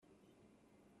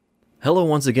Hello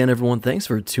once again, everyone. Thanks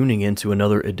for tuning in to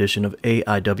another edition of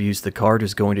AIW's The Card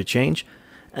is Going to Change.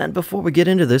 And before we get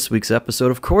into this week's episode,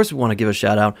 of course, we want to give a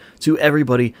shout out to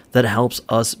everybody that helps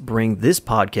us bring this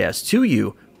podcast to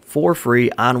you for free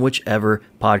on whichever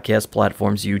podcast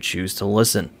platforms you choose to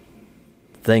listen.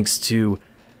 Thanks to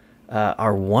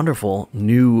our wonderful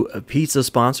new pizza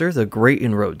sponsor, the Great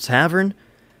Road Tavern.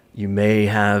 You may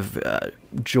have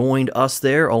joined us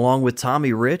there along with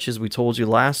Tommy Rich, as we told you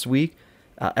last week.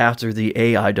 After the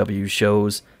AIW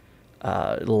shows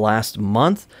last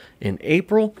month in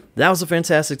April. That was a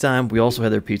fantastic time. We also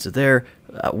had their pizza there.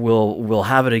 We'll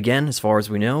have it again, as far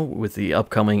as we know, with the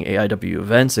upcoming AIW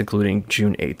events, including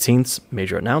June 18th's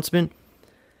major announcement.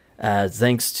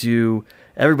 Thanks to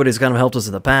everybody who's kind of helped us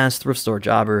in the past: Thrift Store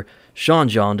Jobber, Sean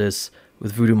Jaundice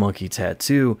with Voodoo Monkey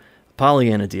Tattoo,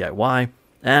 Pollyanna DIY,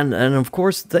 and of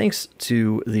course, thanks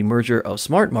to the merger of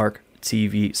SmartMark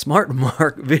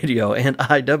Video and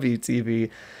IWTV.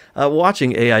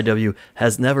 Watching AIW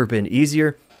has never been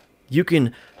easier. You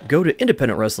can go to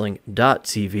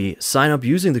independentwrestling.tv, sign up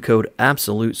using the code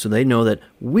ABSOLUTE so they know that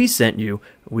we sent you.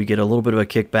 We get a little bit of a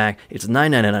kickback. It's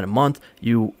 $9.99 a month.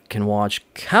 You can watch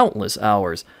countless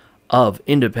hours of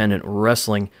independent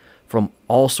wrestling from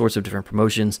all sorts of different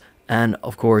promotions. And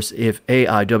of course, if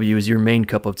AIW is your main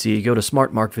cup of tea, go to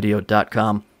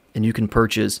smartmarkvideo.com and you can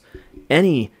purchase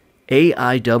any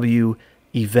AIW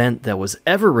event that was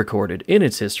ever recorded in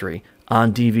its history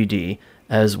on DVD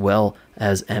as well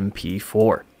as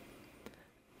MP4.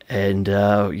 And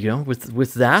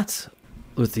with that,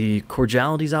 with the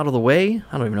cordialities out of the way,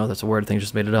 I don't even know if that's a word. I think I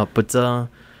just made it up. But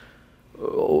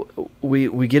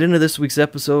we get into this week's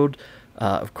episode.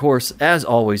 Of course, as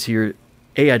always, here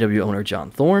AIW owner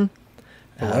John Thorne.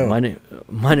 My name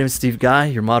is Steve Guy,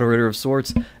 your moderator of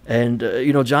sorts. And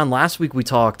John, last week we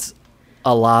talked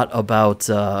a lot about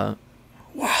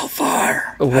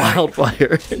wildfire. We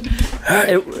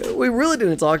really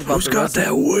didn't talk about who's got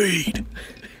that weed.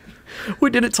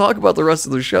 We didn't talk about the rest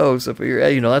of the show, so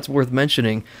that's worth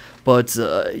mentioning. But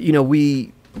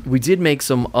we did make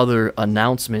some other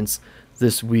announcements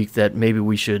this week that maybe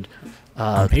we should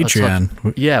on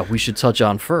Patreon. We should touch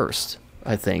on first.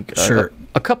 I think sure.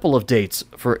 A couple of dates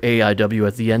for AIW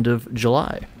at the end of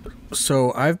July.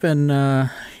 So I've been, now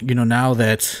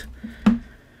that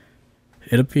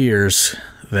it appears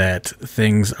that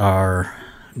things are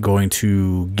going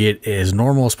to get as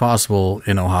normal as possible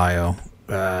in Ohio,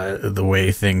 the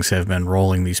way things have been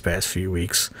rolling these past few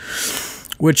weeks,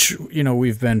 which,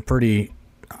 we've been pretty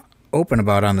open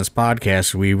about on this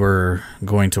podcast. We were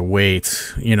going to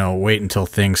wait until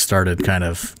things started kind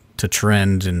of to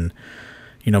trend and,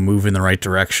 move in the right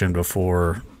direction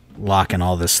before locking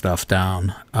all this stuff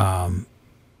down.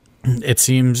 It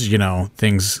seems,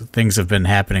 things have been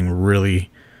happening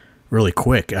really, really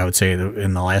quick. I would say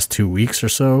in the last 2 weeks or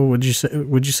so. Would you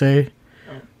say?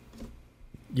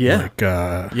 Yeah.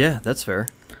 Yeah, that's fair.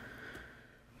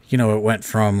 It went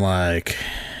from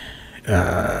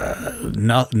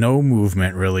no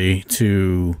movement really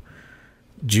to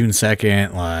June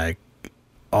 2nd.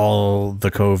 All the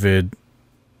COVID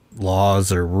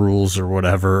laws or rules or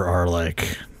whatever are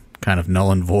kind of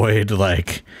null and void.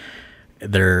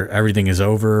 Everything is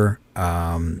over.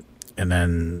 And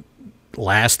then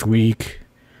last week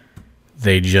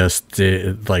they just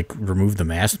did remove the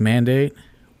mask mandate,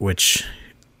 which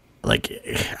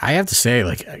I have to say,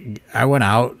 I went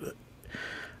out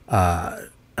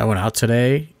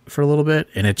today for a little bit,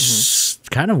 and it's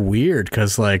kind of weird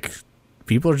because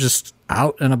people are just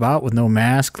out and about with no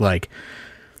mask.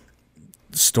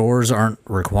 Stores aren't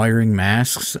requiring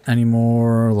masks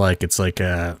anymore. It's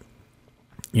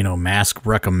mask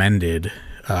recommended.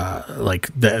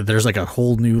 There's a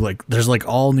whole new there's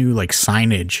all new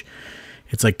signage.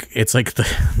 It's like the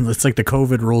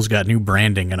COVID rules got new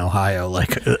branding in Ohio.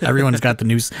 Everyone's got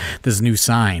this new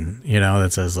sign,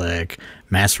 that says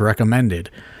mask recommended.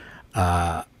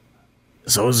 So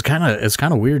it's kind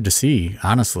of weird to see,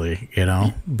 honestly,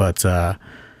 but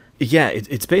yeah,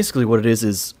 it's basically what it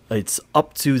is it's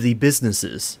up to the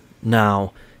businesses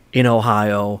now in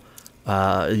Ohio.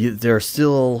 They're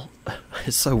still,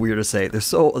 it's so weird to say, they're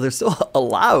still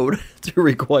allowed to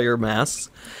require masks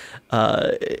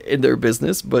in their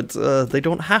business, but they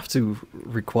don't have to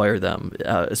require them,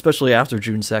 especially after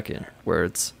June 2nd, where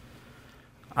it's,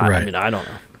 I mean, I don't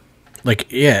know.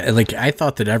 I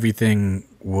thought that everything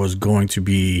was going to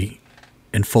be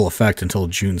in full effect until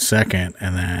June 2nd,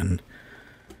 and then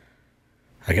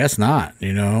I guess not,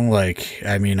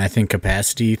 I think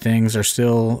capacity things are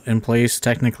still in place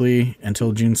technically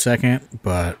until June 2nd,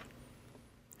 but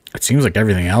it seems like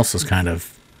everything else is kind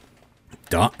of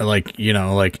done.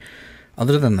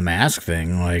 other than the mask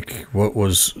thing, like, what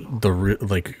was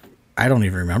like, I don't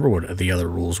even remember what the other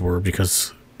rules were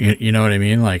because, you know what I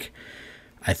mean? Like,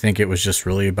 I think it was just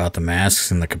really about the masks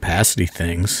and the capacity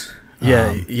things.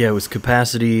 Yeah, it was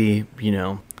capacity,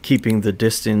 keeping the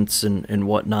distance and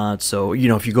whatnot. So,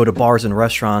 if you go to bars and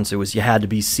restaurants, it was you had to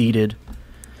be seated.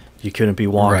 You couldn't be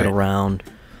walking around.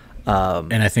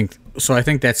 And I think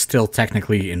that's still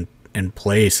technically in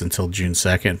place until June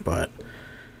 2nd, but,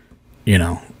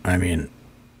 I mean,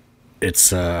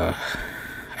 it's, I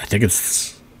think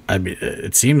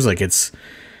it seems like it's,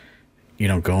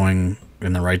 going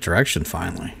in the right direction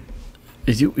finally.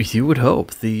 You would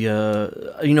hope. A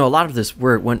lot of this,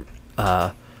 where it went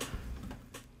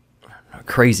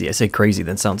crazy, I say crazy,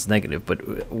 that sounds negative,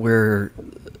 but where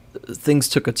things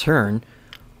took a turn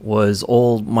was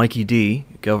old Mikey D,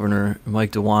 Governor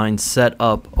Mike DeWine, set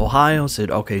up Ohio, said,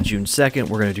 okay, June 2nd,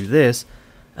 we're going to do this.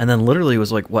 And then literally it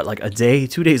was like a day,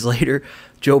 2 days later,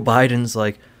 Joe Biden's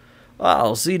like,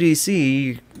 well,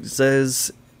 CDC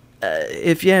says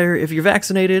if you're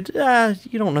vaccinated,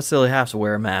 you don't necessarily have to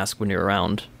wear a mask when you're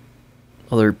around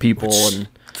other people.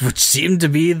 Which seemed to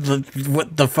be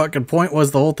what the fucking point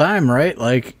was the whole time, right?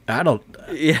 Like, I don't...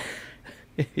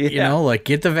 Yeah. Like,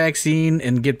 get the vaccine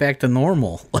and get back to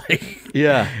normal. Like,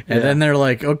 yeah. And then they're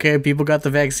like, okay, people got the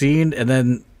vaccine, and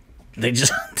then they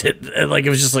just did, like, it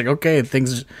was just like, okay,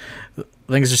 things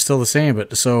are still the same.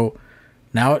 But so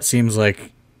now it seems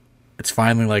like it's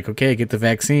finally like, okay, get the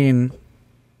vaccine.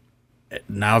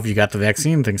 Now, if you got the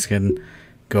vaccine, things can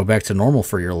go back to normal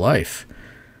for your life.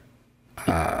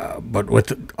 But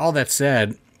with all that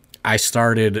said, I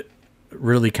started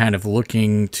really kind of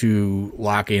looking to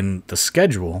lock in the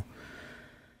schedule,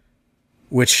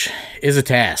 which is a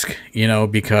task,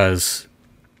 because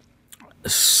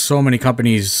so many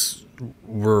companies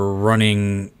were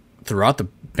running throughout the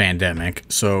pandemic,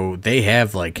 so they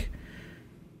have like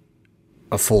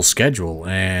a full schedule,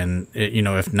 and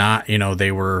if not,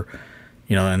 they were,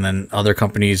 and then other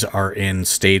companies are in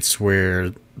states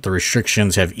where the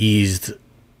restrictions have eased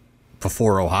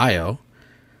before Ohio,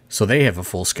 so they have a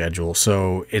full schedule.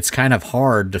 So it's kind of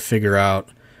hard to figure out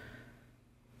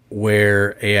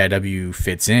where AIW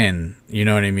fits in, you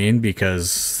know what I mean?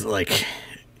 Because, like,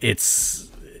 it's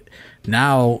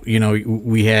now,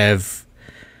 we have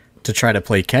to try to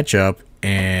play catch up,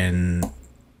 and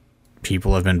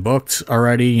people have been booked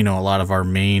already. A lot of our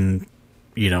main,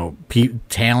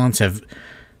 talents have,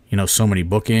 so many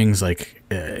bookings. Like,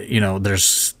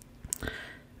 there's,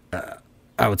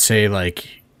 I would say,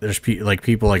 like, there's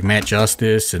people like Matt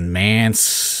Justice and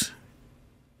Mance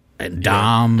and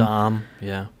Dom. Dom,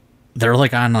 yeah. They're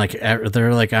on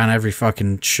every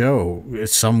fucking show.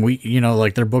 It's some week,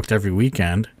 like, they're booked every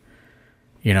weekend.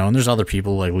 And there's other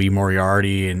people like Lee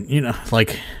Moriarty, and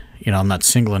I'm not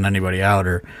singling anybody out,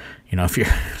 or if you're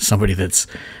somebody that's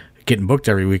getting booked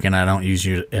every weekend, I don't use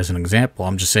you as an example.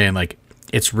 I'm just saying, like,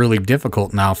 it's really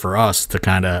difficult now for us to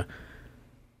kind of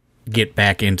get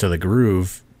back into the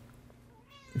groove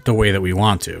the way that we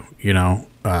want to,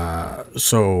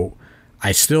 so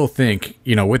I still think,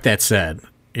 with that said,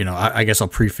 I guess I'll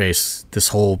preface this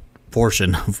whole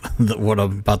portion of what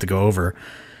I'm about to go over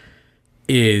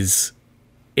is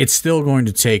it's still going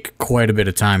to take quite a bit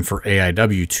of time for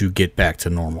AIW to get back to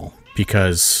normal,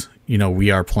 because,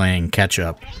 we are playing catch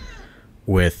up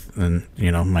with, and,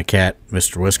 my cat,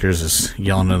 Mr. Whiskers, is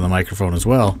yelling into the microphone as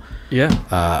well.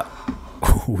 Yeah.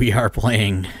 We're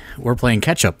playing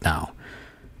catch up now.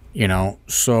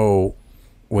 So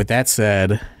with that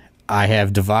said, I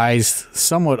have devised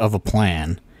somewhat of a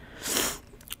plan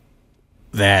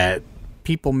that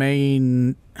people may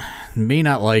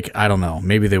not like. I don't know.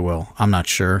 Maybe they will. I'm not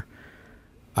sure.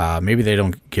 Maybe they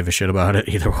don't give a shit about it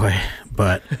either way.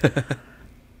 But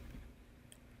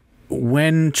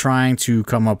when trying to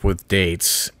come up with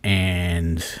dates,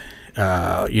 and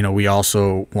we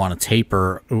also want to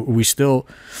taper, we still,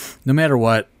 no matter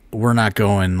what, we're not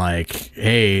going like,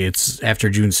 hey, it's after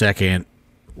June 2nd,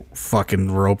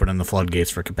 fucking we're opening the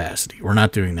floodgates for capacity. We're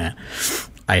not doing that.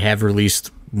 I have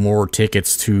released more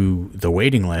tickets to the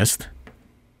waiting list,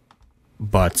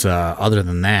 but other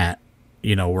than that,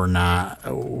 we're not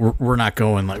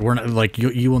going like, we're not like,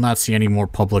 you will not see any more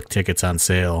public tickets on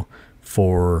sale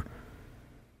for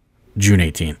June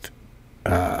 18th.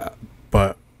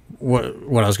 But what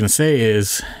I was going to say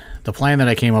is the plan that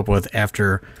I came up with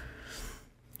after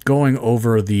going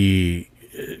over the,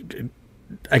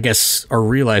 I guess, or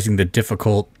realizing the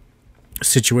difficult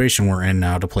situation we're in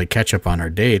now to play catch up on our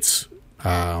dates,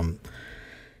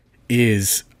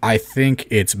 is I think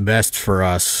it's best for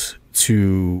us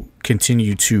to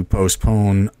continue to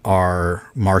postpone our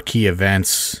marquee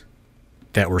events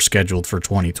that were scheduled for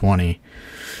 2020,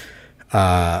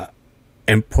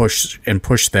 and push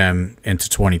them into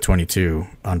 2022,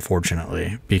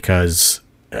 unfortunately, because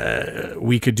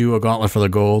we could do a Gauntlet for the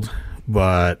Gold,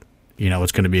 but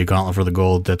it's going to be a Gauntlet for the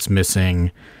Gold that's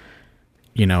missing,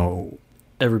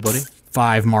 everybody,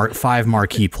 five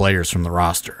marquee players from the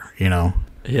roster,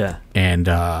 Yeah. And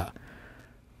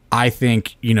I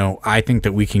think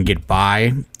that we can get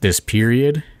by this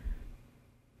period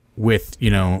with,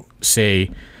 say,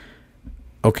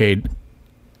 okay,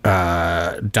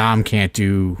 Dom can't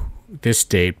do this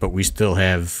date, but we still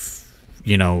have,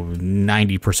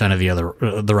 90% of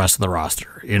the rest of the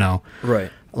roster,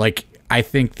 Right. Like, I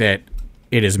think that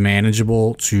it is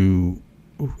manageable to,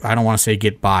 I don't want to say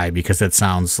get by, because that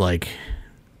sounds like,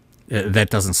 that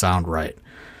doesn't sound right.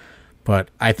 But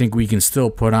I think we can still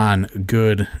put on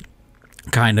good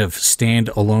kind of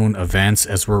stand-alone events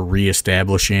as we're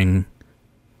reestablishing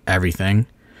everything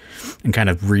and kind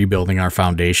of rebuilding our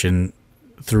foundation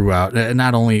throughout,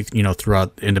 not only,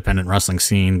 throughout the independent wrestling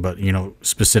scene, but,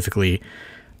 specifically,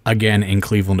 again, in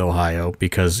Cleveland, Ohio,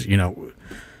 because,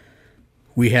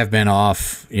 we have been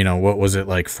off, what was it,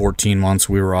 like 14 months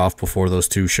we were off before those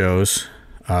two shows.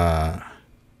 And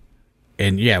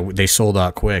yeah, they sold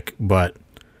out quick, but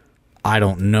I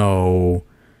don't know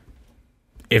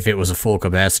if it was a full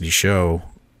capacity show,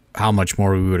 how much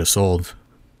more we would have sold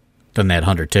than that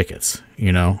 100 tickets,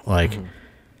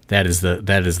 that is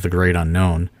the great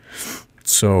unknown.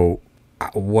 So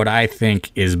what I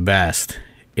think is best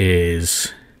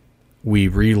is we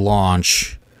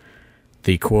relaunch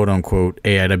the quote unquote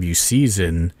AIW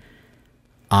season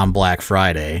on Black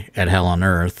Friday at Hell on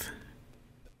Earth.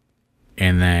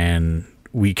 And then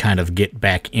we kind of get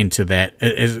back into that.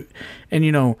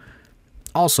 And,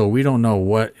 also, we don't know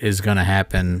what is going to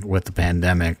happen with the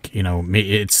pandemic.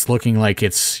 It's looking like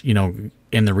it's, in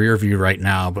the rear view right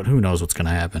now, but who knows what's going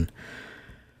to happen.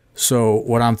 So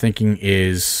what I'm thinking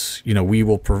is, we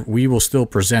will still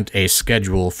present a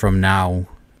schedule from now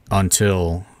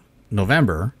until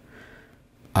November.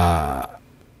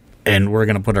 And we're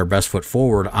going to put our best foot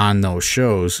forward on those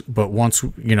shows. But once,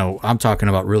 I'm talking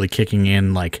about really kicking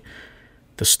in like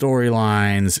the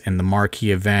storylines and the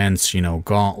marquee events,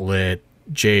 Gauntlet,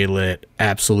 J-Lit,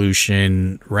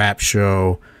 Absolution, Rap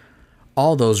Show,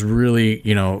 all those really,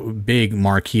 big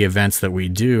marquee events that we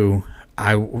do.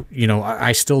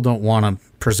 I still don't want to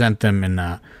present them in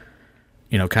a,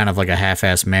 kind of like a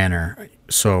half-assed manner.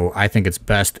 So I think it's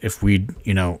best if we,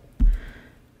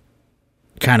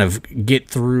 kind of get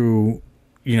through,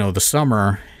 the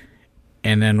summer,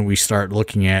 and then we start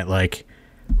looking at like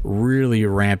really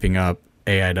ramping up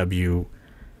AIW,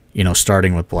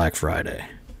 starting with Black Friday.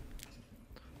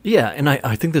 Yeah, and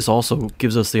I think this also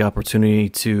gives us the opportunity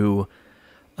to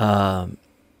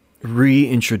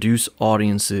reintroduce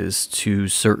audiences to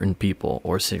certain people,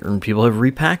 or certain people have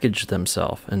repackaged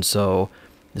themselves, and so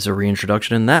there's a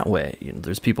reintroduction in that way.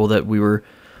 There's people that we were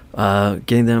just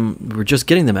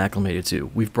getting them acclimated to.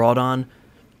 We've brought on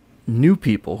new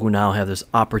people who now have this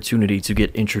opportunity to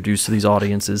get introduced to these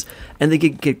audiences, and they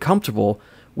get comfortable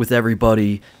with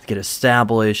everybody, get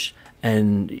established,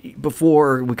 and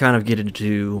before we kind of get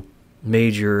into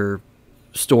major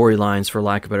storylines, for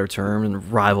lack of a better term,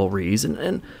 and rivalries,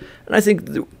 and I think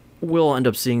we'll end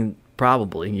up seeing,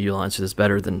 probably, you'll answer this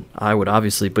better than I would,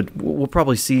 obviously, but we'll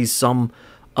probably see some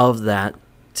of that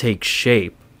take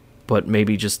shape, but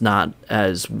maybe just not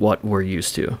as what we're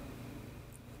used to.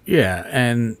 Yeah,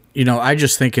 and I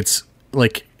just think it's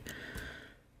like,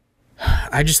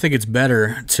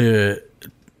 better to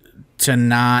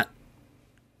not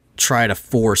try to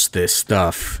force this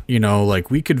stuff.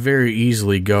 Like, we could very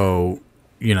easily go,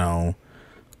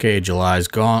 okay, July's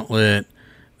Gauntlet,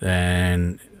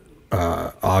 then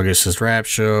August is Rap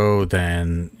Show,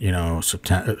 then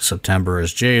September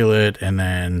is J-Lit, and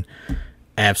then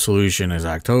Absolution is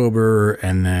October,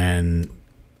 and then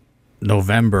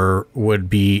November would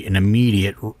be an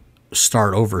immediate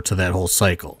start over to that whole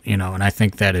cycle, and I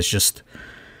think that is just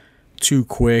too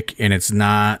quick, and it's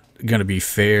not going to be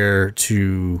fair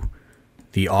to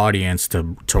the audience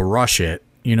to rush it,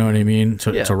 you know what I mean?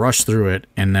 To rush through it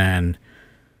and then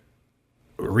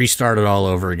restart it all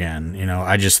over again.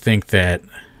 I just think that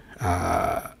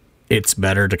it's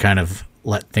better to kind of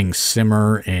let things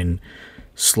simmer and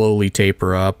slowly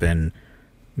taper up, and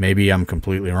maybe I'm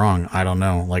completely wrong. I don't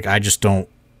know. Like, I just don't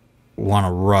want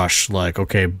to rush, like,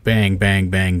 okay, bang, bang,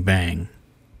 bang, bang.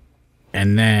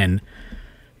 And then,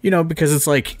 because it's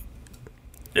like,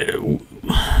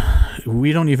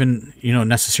 we don't even,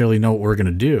 necessarily know what we're going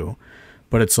to do.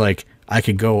 But it's like, I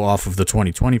could go off of the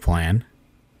 2020 plan,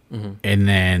 and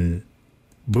then,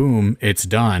 boom, it's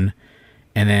done.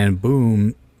 and then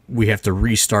boom, we have to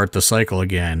restart the cycle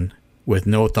again with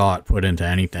no thought put into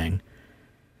anything,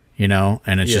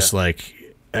 and it's just like,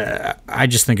 I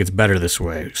just think it's better this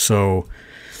way. So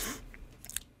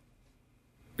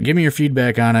give me your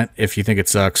feedback on it if you think it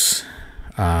sucks.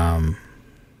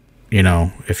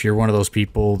 If you're one of those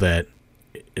people that,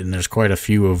 and there's quite a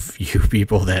few of you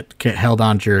people that held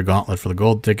on to your gauntlet for the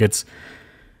gold tickets,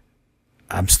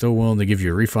 I'm still willing to give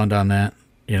you a refund on that.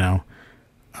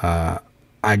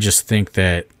 I just think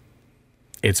that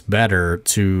it's better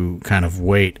to kind of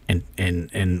wait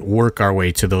and work our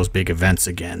way to those big events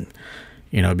again,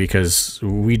 because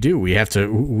we have to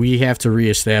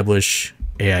reestablish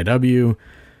AIW.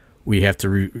 We have to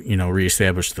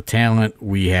reestablish the talent.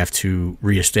 We have to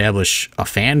reestablish a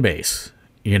fan base,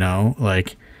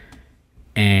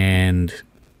 and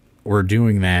we're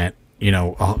doing that,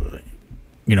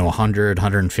 100,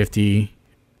 150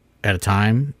 at a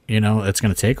time. It's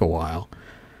going to take a while.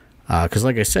 Because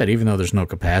like I said, even though there's no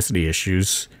capacity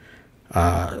issues,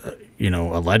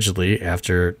 allegedly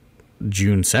after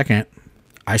June 2nd,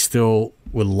 I still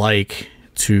would like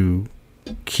to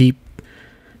keep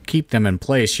them in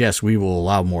place. Yes, we will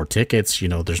allow more tickets.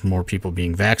 There's more people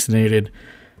being vaccinated.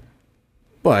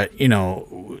 But,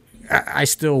 I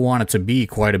still want it to be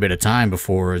quite a bit of time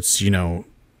before it's, you're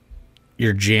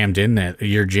jammed in at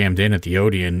the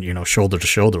Odeon, shoulder to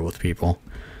shoulder with people.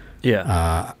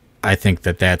 Yeah. I think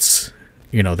that's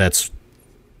the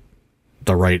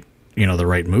right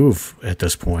move at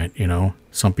this point.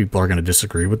 Some people are going to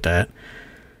disagree with that.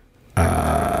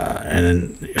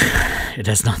 And it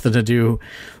has nothing to do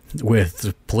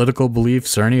with political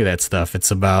beliefs or any of that stuff.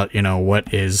 It's about,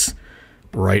 what is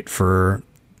right for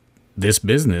this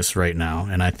business right now.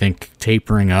 And I think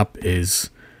tapering up is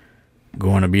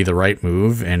going to be the right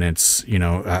move. And it's,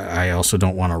 I also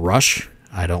don't want to rush.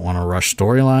 I don't want to rush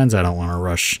storylines. I don't want to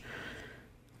rush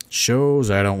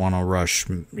shows. I don't want to rush,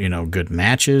 good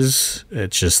matches.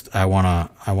 It's just, I want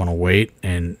to wait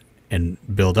and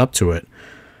build up to it.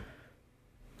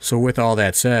 So with all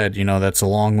that said, that's a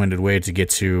long-winded way to get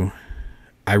to,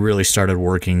 I really started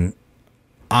working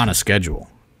on a schedule,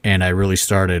 and I really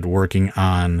started working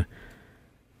on,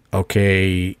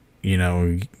 okay,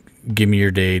 give me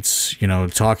your dates,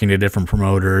 talking to different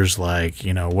promoters, like,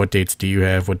 what dates do you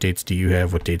have? What dates do you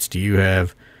have? What dates do you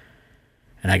have?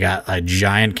 And I got a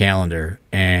giant calendar,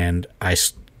 and I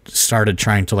started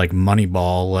trying to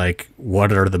moneyball,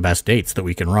 what are the best dates that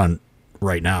we can run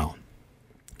right now?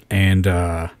 And,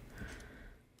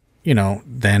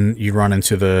 then you run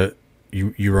into the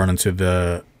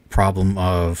problem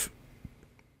of,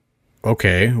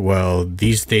 okay, well,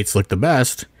 these dates look the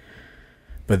best,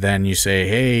 but then you say,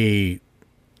 hey,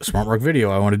 Smart Mark Video,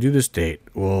 I want to do this date.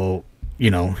 Well,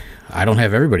 I don't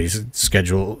have everybody's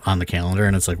schedule on the calendar,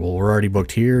 and it's like, well, we're already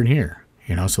booked here and here,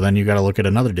 so then you got to look at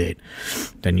another date.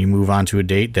 Then you move on to a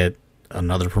date that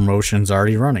another promotion's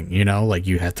already running,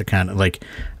 you have to kind of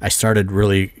I started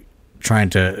really trying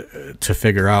to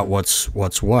figure out what's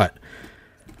what.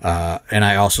 And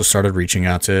I also started reaching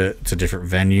out to different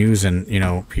venues, and,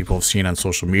 people have seen on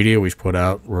social media, we've put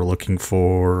out, we're looking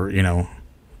for,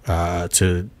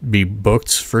 to be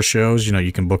booked for shows.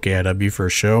 You can book AIW for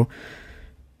a show.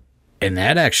 And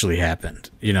that actually happened,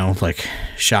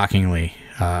 shockingly.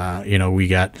 We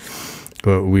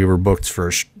were booked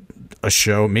for a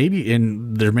show,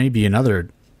 there may be another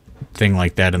thing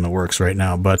like that in the works right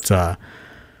now, but,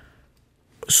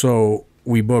 so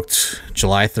we booked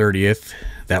July 30th.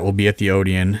 That will be at the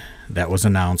Odeon. That was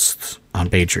announced on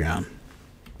Patreon.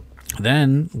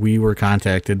 Then we were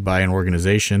contacted by an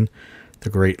organization, the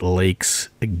Great Lakes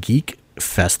Geek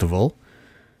Festival,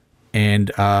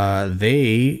 and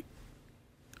they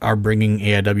are bringing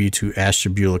AIW to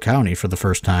Ashtabula County for the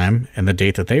first time, and the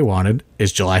date that they wanted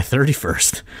is July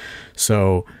 31st.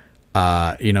 So,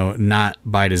 not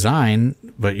by design,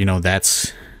 but,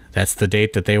 that's the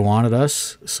date that they wanted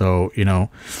us. So,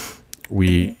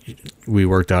 we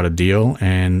worked out a deal,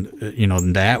 and,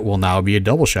 that will now be a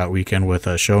double shot weekend with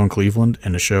a show in Cleveland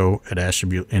and a show at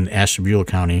Ashtabula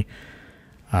County.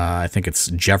 I think it's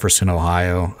Jefferson,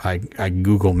 Ohio. I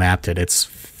Google mapped it. It's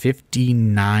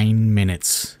 59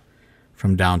 minutes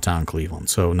from downtown Cleveland,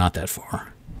 so not that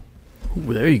far.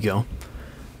 Ooh, there you go.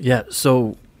 Yeah,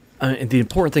 so the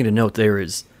important thing to note there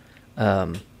is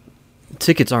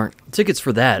tickets for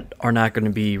that are not going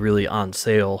to be really on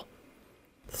sale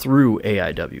through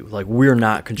AIW. We're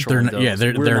not controlling those. Yeah,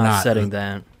 they're not setting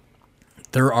that.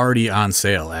 They're already on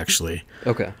sale, actually.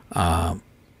 Okay.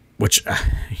 Which I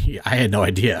had no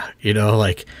idea. They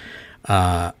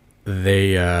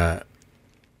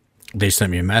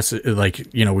sent me a message.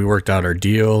 We worked out our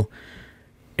deal,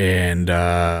 And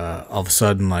all of a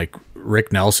sudden, like,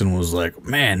 Rick Nelson was like,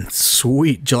 man,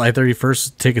 sweet, July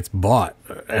 31st tickets bought.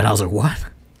 And I was like, what?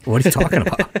 What are you talking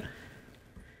about?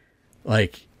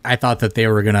 Like, I thought that they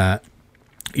were going to,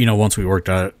 once we worked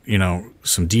out,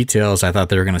 some details, I thought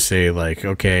they were going to say, like,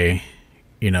 okay,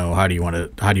 how do you want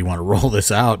to roll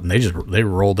this out? And they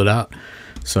rolled it out.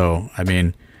 So, I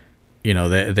mean,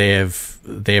 they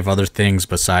have other things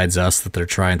besides us that they're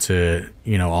trying to,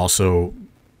 also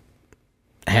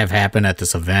have happen at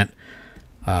this event.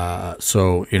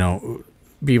 So,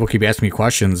 people keep asking me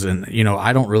questions, and,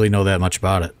 I don't really know that much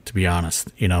about it, to be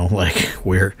honest. Like,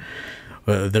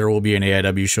 there will be an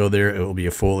AIW show there. It will be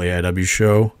a full AIW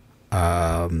show.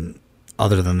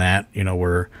 Other than that,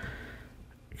 we're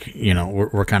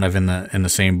kind of in the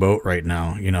same boat right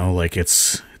now. Like,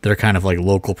 they're kind of like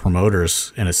local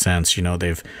promoters in a sense.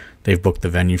 They've booked the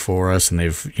venue for us, and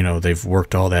they've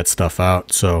worked all that stuff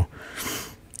out. So,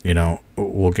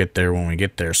 we'll get there when we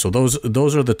get there. So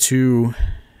those are the two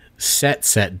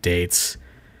set dates.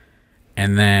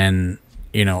 And then,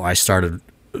 I started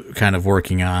kind of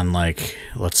working on, like,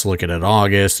 let's look at it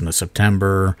August and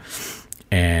September.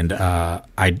 And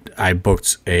I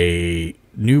booked a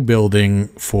new building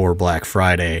for Black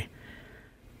Friday,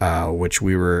 which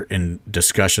we were in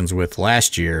discussions with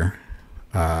last year,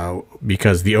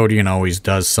 because the Odeon always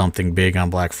does something big on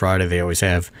Black Friday. They always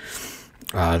have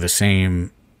the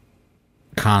same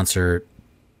concert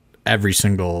every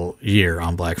single year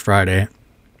on Black Friday,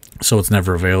 so it's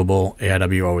never available.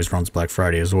 AIW always runs Black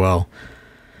Friday as well.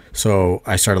 So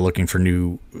I started looking for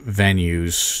new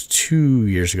venues 2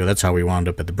 years ago. That's how we wound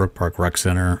up at the Brook Park Rec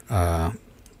Center, and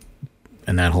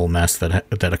that whole mess that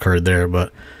occurred there.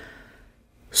 But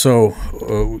so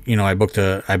I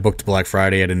booked Black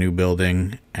Friday at a new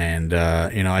building, and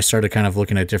I started kind of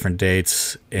looking at different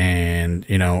dates, and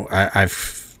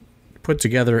I've put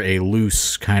together a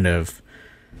loose kind of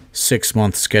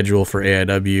 6-month schedule for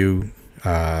AIW,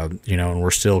 and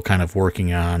we're still kind of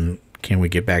working on, can we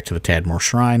get back to the Tadmor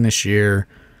Shrine this year?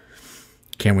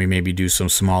 Can we maybe do some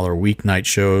smaller weeknight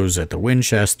shows at the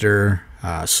Winchester?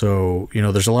 So,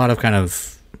 there's a lot of kind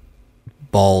of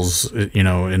balls,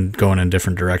 and going in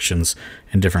different directions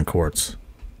in different courts.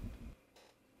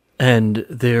 And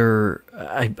there,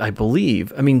 I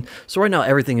believe, so right now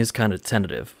everything is kind of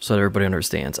tentative, so that everybody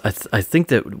understands. I think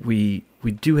that we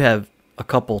do have a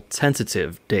couple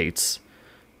tentative dates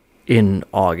in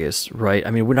August, right?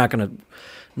 We're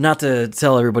not to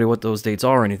tell everybody what those dates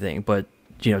are or anything, but,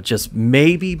 just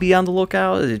maybe be on the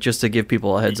lookout, just to give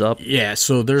people a heads up. Yeah,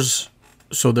 so there's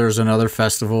another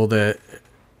festival that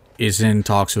is in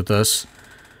talks with us.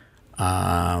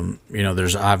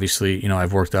 There's obviously,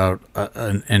 I've worked out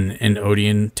an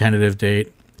Odeon tentative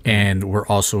date, and we're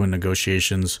also in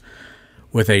negotiations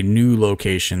with a new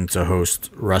location to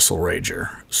host Wrestle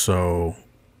Rager. So,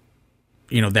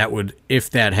 that would,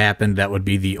 if that happened, that would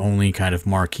be the only kind of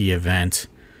marquee event,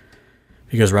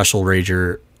 because Wrestle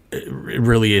Rager, it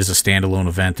really is a standalone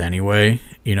event anyway.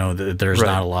 There's right.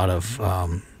 Not a lot of,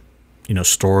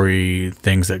 story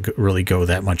things that really go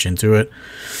that much into it.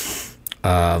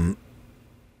 And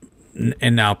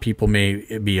now people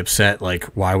may be upset, like,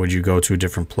 why would you go to a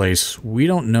different place? We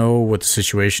don't know what the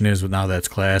situation is with Now That's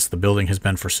Class. The building has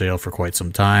been for sale for quite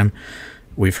some time.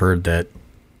 We've heard that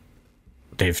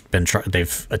they've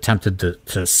attempted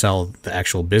to sell the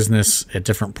actual business at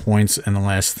different points in the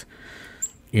last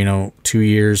 2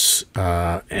 years,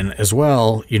 and as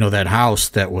well, that house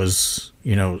that was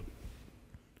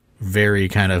very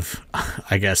kind of,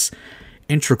 I guess,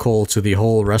 integral to the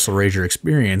whole Wrestle Rager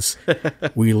experience,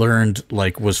 we learned,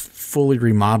 like, was fully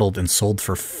remodeled and sold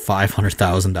for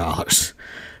 $500,000.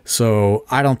 So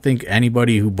I don't think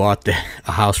anybody who bought a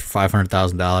house for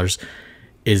 $500,000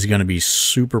 is going to be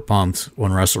super pumped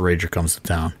when Wrestle Rager comes to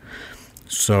town.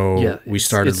 So yeah, we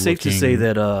started. It's safe to say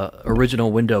that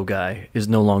original window guy is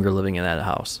no longer living in that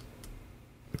house.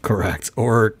 Correct,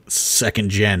 or second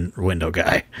gen window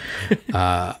guy.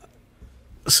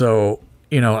 So.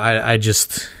 I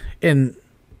just, and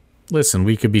listen,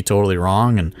 we could be totally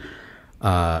wrong, and,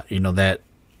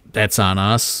 that's on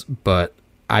us, but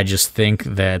I just think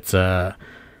that,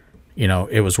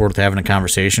 it was worth having a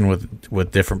conversation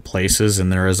with different places,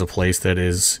 and there is a place that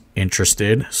is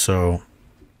interested. So,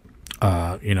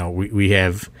 we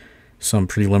have some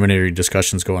preliminary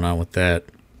discussions going on with that,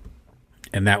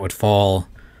 and that would fall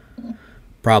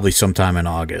probably sometime in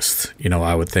August,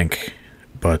 I would think,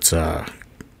 but,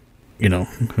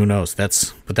 who knows?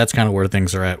 That's kind of where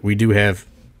things are at. We do have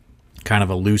kind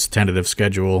of a loose tentative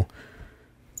schedule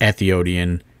at the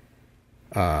Odeon,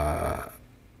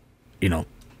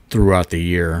 throughout the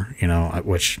year,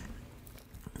 which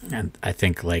And I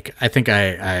think I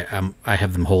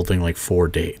have them holding like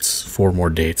 4 more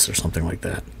dates or something like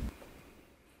that.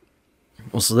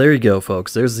 Well, so there you go,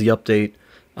 folks. There's the update.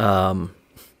 I'll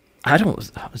tell you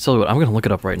what, I'm going to look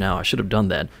it up right now. I should have done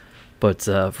that. But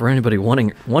for anybody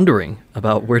wondering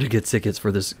about where to get tickets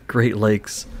for this Great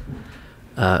Lakes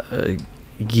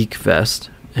Geek Fest,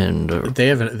 and they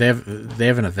have an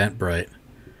Eventbrite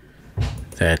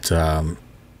that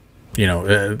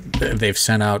they've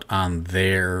sent out on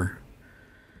their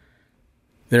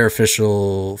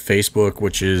official Facebook,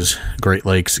 which is Great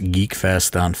Lakes Geek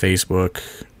Fest on Facebook.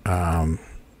 They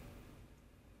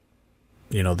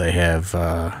have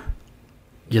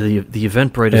the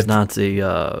Eventbrite is not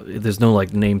a there's no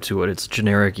like name to it. It's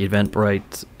generic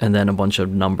Eventbrite and then a bunch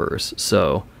of numbers.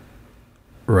 So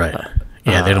right,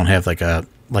 they don't have like a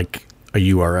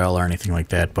URL or anything like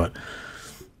that. But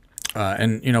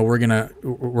and we're gonna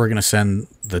send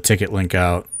the ticket link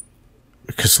out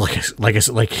because this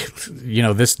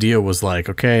deal was like,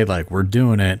 okay, like we're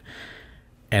doing it.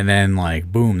 And then,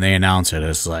 like, boom, they announce it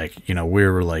as, like, we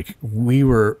were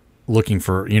looking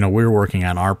for, we were working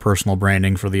on our personal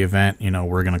branding for the event.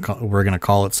 We're gonna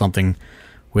call it something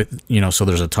with, so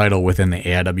there's a title within the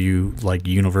AIW, like,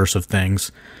 universe of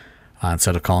things,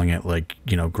 instead of calling it, like,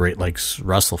 Great Lakes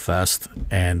WrestleFest.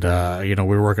 And, we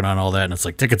were working on all that, and it's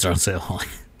like, tickets are on sale.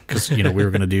 Because, we were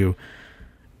going to do,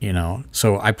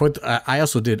 so I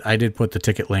did put the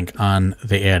ticket link on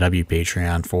the AIW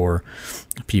Patreon for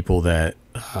people that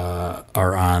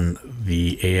are on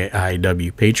the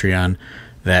AIW Patreon.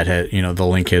 That had, the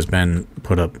link has been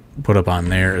put up on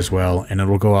there as well, and it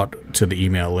will go out to the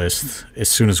email list as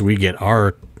soon as we get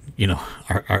our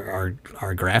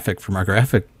graphic from our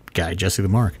graphic guy, Jesse the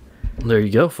Mark. There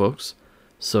you go, folks.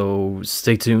 So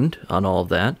stay tuned on all of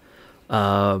that.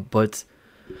 But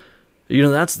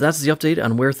that's the update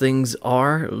on where things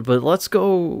are. But let's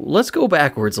go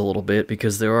backwards a little bit,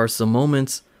 because there are some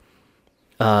moments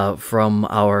from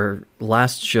our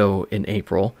last show in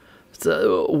April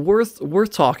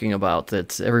worth talking about,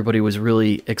 that everybody was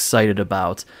really excited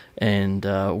about. And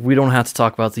we don't have to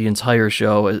talk about the entire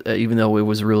show, even though it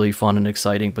was really fun and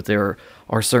exciting, but there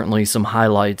are certainly some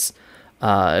highlights,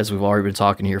 as we've already been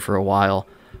talking here for a while.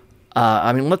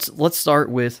 Let's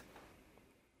start with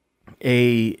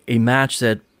a match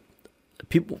that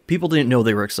people didn't know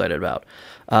they were excited about,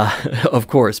 of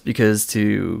course, because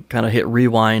to kind of hit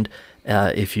rewind,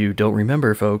 if you don't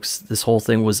remember, folks, this whole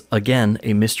thing was, again,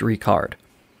 a mystery card.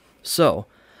 So,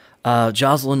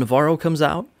 Jocelyn Navarro comes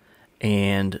out,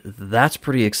 and that's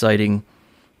pretty exciting,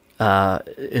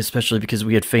 especially because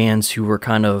we had fans who were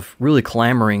kind of really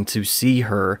clamoring to see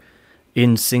her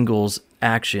in singles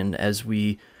action, as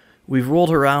we've rolled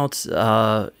her out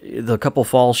the couple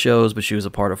fall shows, but she was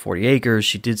a part of 40 Acres.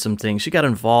 She did some things. She got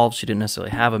involved. She didn't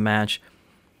necessarily have a match.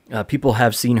 People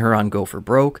have seen her on Go for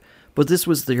Broke, but this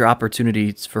was their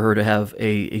opportunity for her to have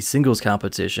a singles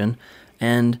competition,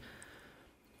 and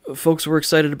folks were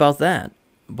excited about that.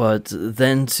 But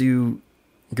then to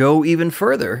go even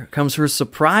further comes her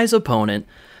surprise opponent,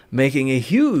 making a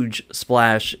huge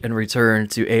splash and return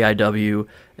to AIW.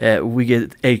 We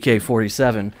get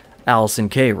AK-47, Allison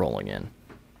Kay, rolling in.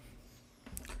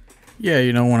 Yeah,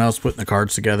 when I was putting the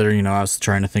cards together, I was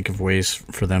trying to think of ways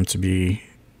for them to be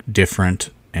different,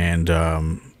 and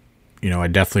I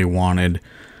definitely wanted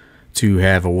to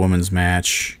have a women's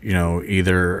match,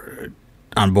 either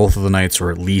on both of the nights or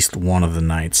at least one of the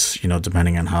nights,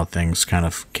 depending on how things kind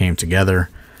of came together.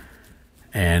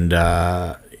 And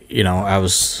I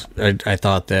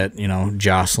thought that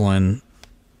Jocelyn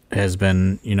has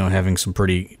been having some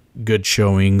pretty good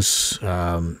showings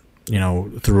throughout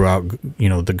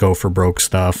the Go for Broke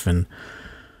stuff, and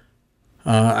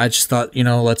I just thought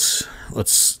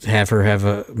let's have her have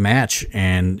a match.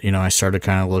 And I started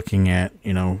kind of looking at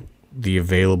the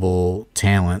available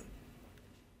talent,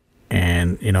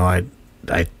 and I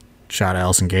shot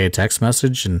Allison Kay a text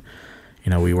message, and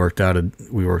we worked out a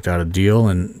deal,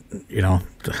 and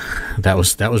that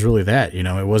was really that.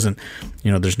 It wasn't,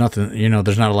 there's nothing,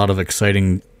 there's not a lot of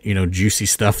exciting, juicy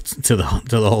stuff to the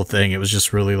whole thing. It was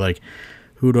just really like,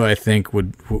 who do I think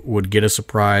would get a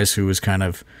surprise, who was kind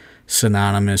of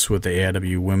synonymous with the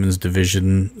AIW women's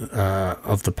division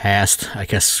of the past, I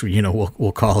guess,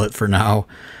 we'll call it for now.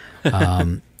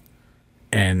 And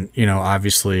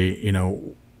obviously,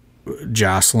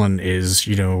 Jocelyn is,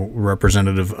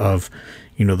 representative of,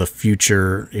 the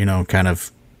future, kind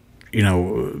of,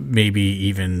 maybe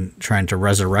even trying to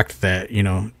resurrect that,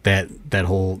 that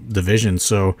whole division.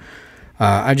 So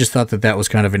I just thought that was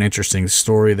kind of an interesting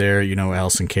story there.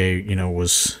 Allison Kay,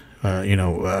 was,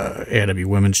 AIW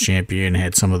women's champion,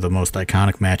 had some of the most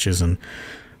iconic matches, and,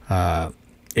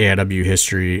 AIW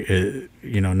history.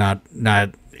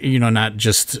 Not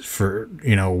just for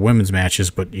women's matches,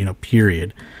 but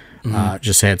period.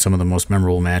 Just had some of the most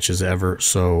memorable matches ever.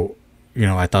 So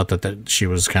I thought that she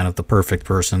was kind of the perfect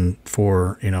person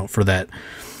for that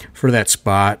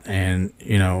spot, and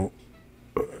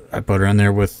I put her in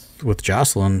there with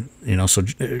Jocelyn. So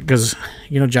because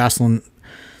Jocelyn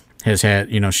has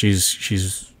had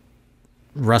she's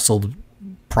wrestled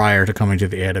prior to coming to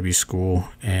the AIW school,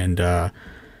 and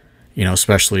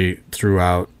especially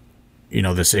throughout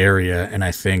this area. And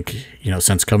I think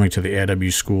since coming to the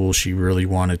AIW school, she really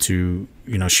wants to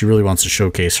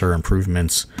showcase her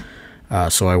improvements.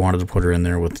 So I wanted to put her in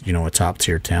there with a top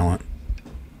tier talent.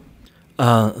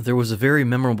 There was a very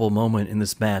memorable moment in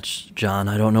this match, John.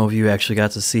 I don't know if you actually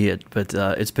got to see it, but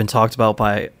it's been talked about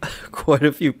by quite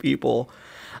a few people.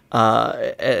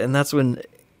 And that's when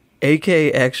AK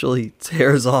actually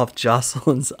tears off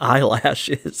Jocelyn's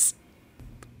eyelashes.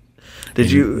 Did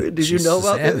you know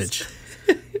about savage. This?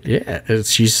 Yeah,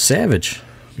 she's savage,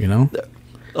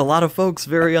 A lot of folks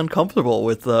very uncomfortable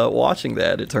with watching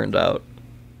that, it turned out.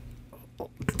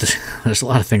 There's a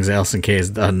lot of things Allysin Kay has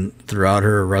done throughout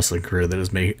her wrestling career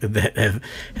that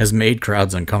has made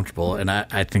crowds uncomfortable, and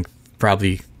I think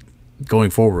probably going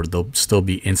forward there'll still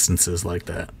be instances like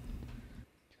that.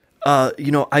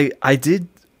 I did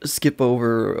skip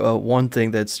over one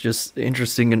thing that's just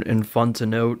interesting and fun to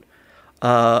note,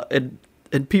 and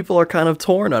people are kind of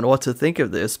torn on what to think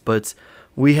of this, but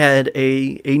we had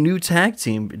a new tag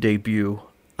team debut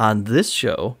on this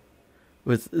show,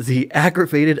 with the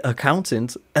aggravated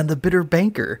accountant and the bitter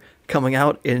banker coming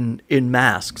out in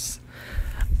masks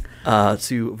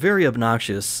to very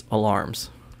obnoxious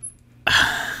alarms.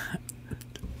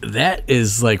 That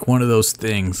is like one of those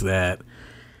things that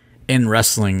in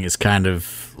wrestling is kind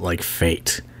of like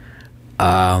fate.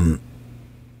 I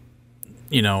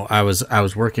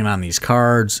was working on these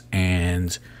cards,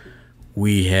 and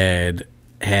we had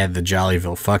the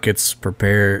Jollyville Fuckets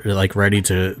prepared, like ready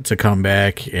to come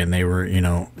back, and they were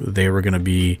going to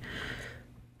be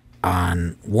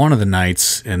on one of the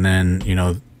nights, and then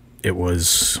it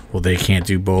was, well, they can't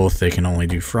do both, they can only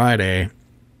do Friday.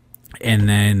 And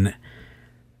then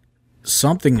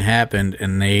something happened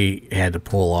and they had to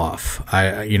pull off.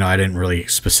 I didn't really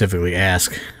specifically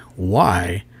ask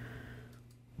why,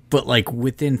 but like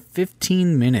within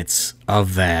 15 minutes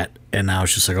of that, and I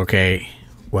was just like, okay,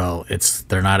 well,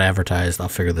 they're not advertised, I'll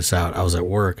figure this out. I was at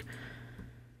work.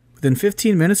 Within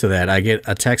 15 minutes of that, I get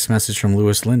a text message from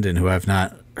Lewis Linden, who I've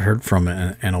not heard from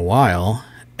in a while,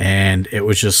 and it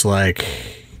was just like,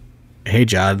 hey,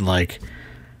 John, like,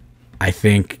 I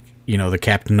think, the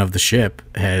captain of the ship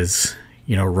has,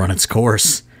 run its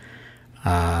course.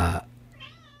 And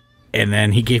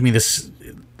then he gave me this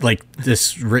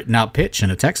written out pitch in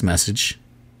a text message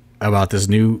about this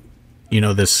new,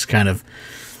 this kind of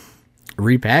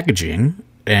repackaging,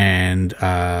 and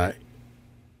I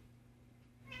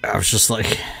was just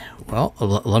like, well,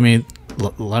 let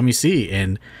me see.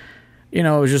 And it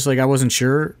was just like, I wasn't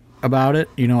sure about it.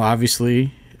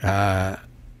 Obviously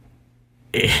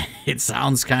it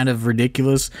sounds kind of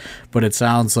ridiculous, but it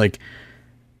sounds like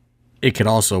it could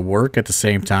also work at the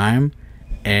same time.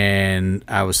 And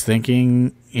I was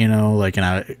thinking, and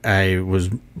I was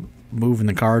moving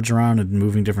the cards around and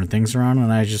moving different things around,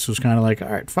 and I just was kind of like, all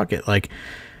right, fuck it. Like,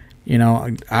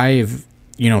 I've,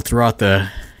 throughout the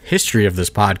history of this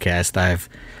podcast, I've,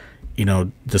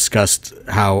 discussed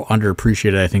how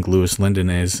underappreciated I think Lewis Linden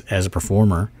is as a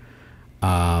performer.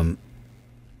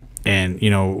 And,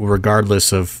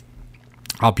 regardless of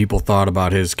how people thought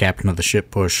about his captain of the ship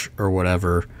push or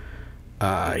whatever,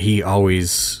 he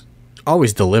always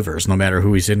delivers no matter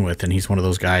who he's in with, and he's one of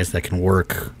those guys that can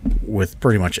work with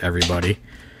pretty much everybody.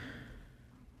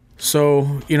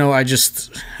 So,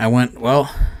 I went,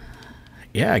 well,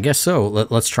 yeah, I guess so.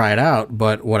 Let's try it out.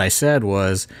 But what I said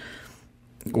was,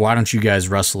 why don't you guys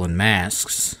wrestle in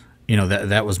masks?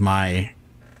 That was my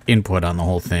input on the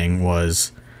whole thing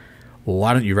was, well,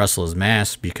 why don't you wrestle as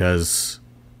masks? Because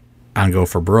on Go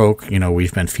for Broke,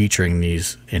 we've been featuring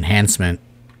these enhancement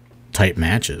type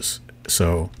matches.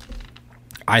 So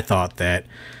I thought that,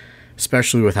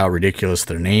 especially with how ridiculous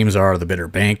their names are, the bitter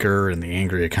banker and the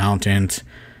angry accountant,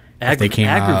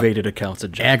 aggravated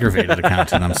accountant,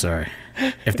 I'm sorry.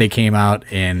 If they came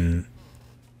out in,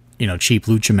 cheap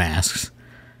lucha masks,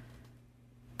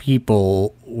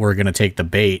 people were going to take the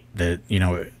bait that,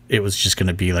 it was just going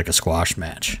to be like a squash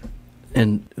match.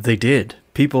 And they did.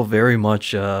 People very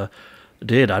much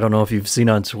did. I don't know if you've seen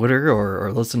on Twitter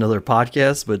or listened to their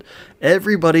podcasts, but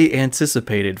everybody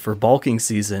anticipated for bulking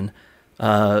season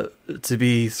to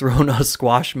be thrown a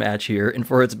squash match here and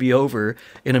for it to be over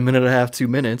in a minute and a half, 2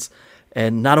 minutes.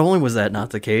 And not only was that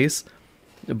not the case,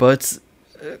 but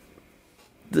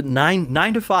the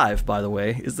 9 to 5, by the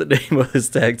way, is the name of this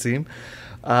tag team.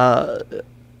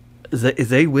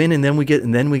 They win, and then we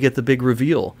get the big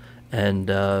reveal.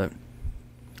 And I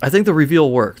think the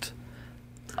reveal worked.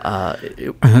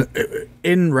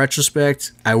 In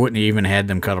retrospect, I wouldn't have even had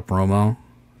them cut a promo.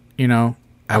 You know,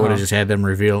 I would have just had them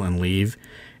reveal and leave.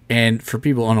 And for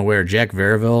people unaware, Jack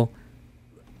Verville,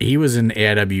 he was in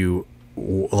AIW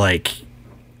like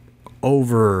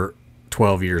over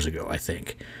 12 years ago, I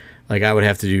think. Like, I would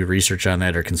have to do research on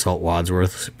that or consult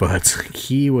Wadsworth, but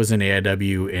he was in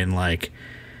AIW in like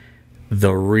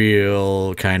the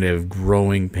real kind of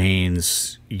growing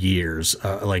pains years,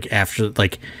 like after,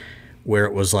 like, where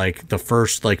it was like the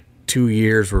first like 2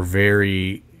 years were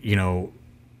very, you know,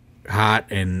 hot,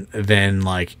 and then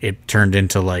like it turned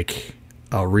into like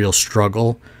a real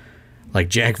struggle. Like,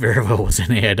 Jack Verville was in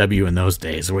AIW in those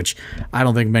days, which I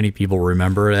don't think many people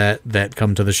remember that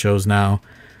come to the shows now.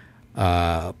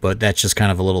 But that's just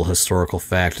kind of a little historical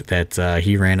fact that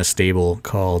he ran a stable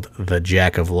called the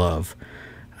Jack of Love,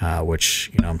 which,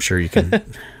 you know, I'm sure you can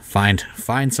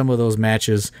find some of those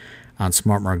matches on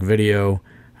Smart Mark Video.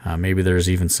 Maybe there's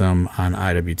even some on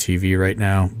IWTV right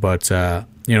now. But,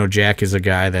 you know, Jack is a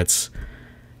guy that's,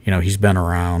 you know, he's been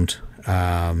around.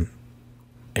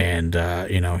 And,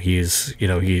 you know,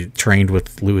 he trained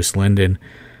with Louis Linden.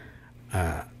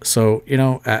 So, you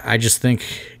know, I just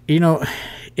think, you know,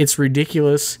 it's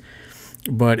ridiculous,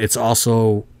 but it's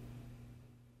also,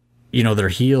 you know, they're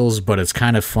heels, but it's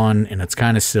kind of fun and it's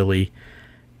kind of silly.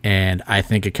 And I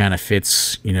think it kind of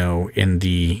fits, you know, in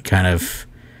the kind of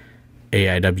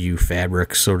AIW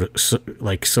fabric, so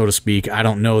to speak. I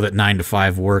don't know that 9 to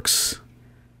 5 works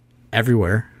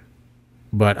everywhere,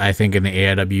 but I think in the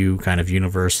AIW kind of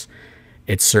universe,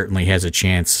 it certainly has a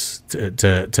chance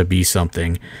to be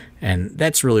something. And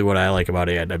that's really what I like about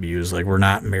AIW is, like, we're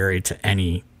not married to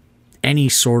any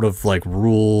sort of like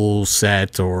rule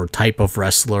set or type of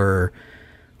wrestler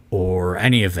or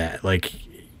any of that. Like,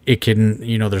 it can,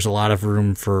 you know, there's a lot of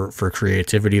room for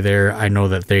creativity there. I know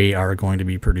that they are going to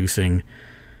be producing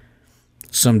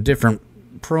some different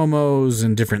promos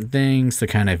and different things to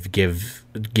kind of give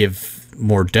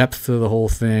more depth to the whole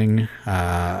thing.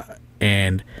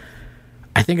 And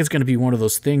I think it's going to be one of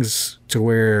those things to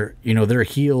where, you know, they're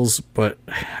heels, but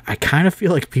I kind of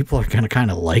feel like people are going to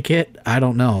kind of like it. I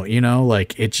don't know, you know,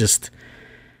 like it's,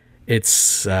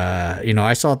 you know,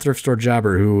 I saw Thrift Store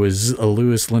Jobber, who was a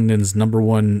Louis Linden's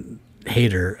 #1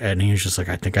 hater, and he was just like,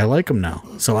 I think I like him now.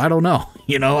 So I don't know,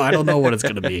 you know, I don't know what it's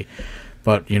going to be,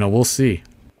 but, you know, we'll see.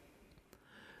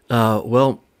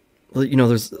 Well, you know,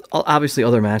 there's obviously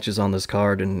other matches on this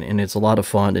card, and it's a lot of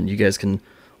fun, and you guys can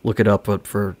look it up, but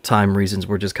for time reasons,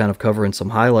 we're just kind of covering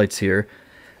some highlights here.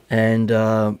 And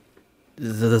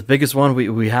the biggest one,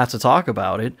 we have to talk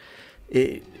about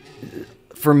it.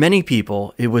 For many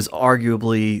people, it was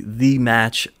arguably the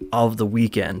match of the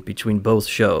weekend between both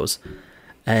shows.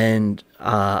 And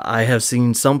I have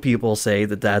seen some people say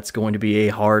that that's going to be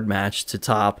a hard match to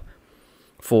top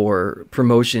for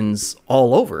promotions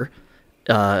all over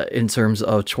in terms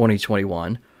of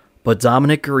 2021. But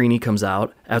Dominic Garrini comes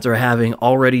out after having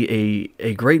already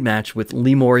a great match with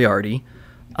Lee Moriarty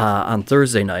on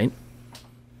Thursday night.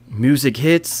 Music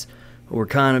hits.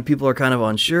 People are kind of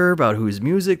unsure about whose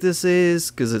music this is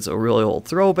because it's a really old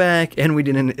throwback, and we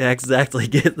didn't exactly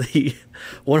get the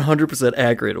 100%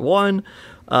 accurate one.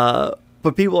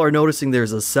 But people are noticing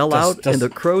there's a sellout in the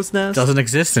crow's nest. Doesn't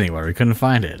exist anywhere. We couldn't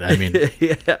find it. I mean,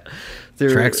 yeah,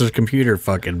 Traxler's computer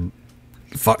fucking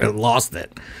lost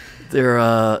it. There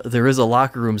is a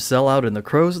locker room sellout in the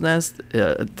crow's nest.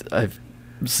 I've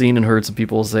seen and heard some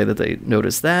people say that they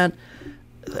noticed that.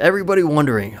 Everybody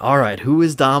wondering, all right, who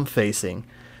is Dom facing?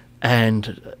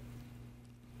 And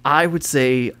I would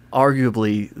say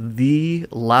arguably the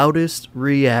loudest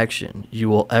reaction you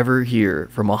will ever hear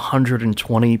from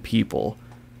 120 people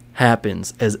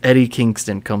happens as Eddie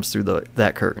Kingston comes through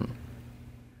that curtain.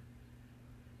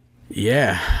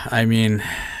 Yeah, I mean,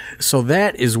 so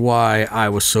that is why I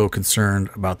was so concerned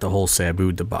about the whole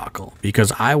Sabu debacle,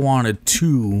 because I wanted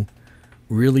two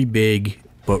really big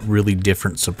but really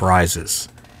different surprises.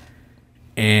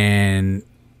 And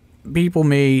people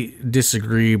may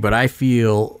disagree, but I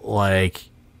feel like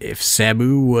if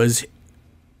Sabu was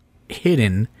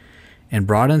hidden and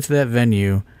brought into that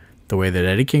venue the way that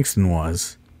Eddie Kingston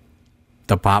was,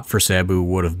 the pop for Sabu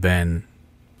would have been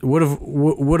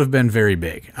very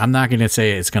big. I'm not going to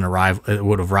say it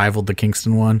would have rivaled the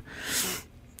Kingston one.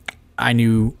 I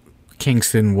knew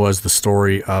Kingston was the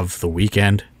story of the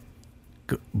weekend,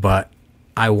 but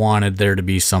I wanted there to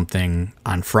be something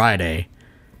on Friday,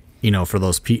 for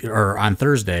those or on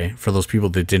Thursday for those people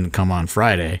that didn't come on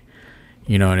Friday.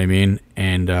 You know what I mean?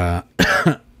 And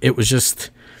it was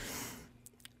just,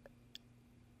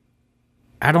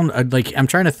 I'm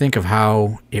trying to think of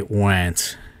how it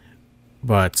went,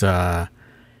 but I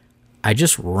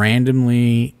was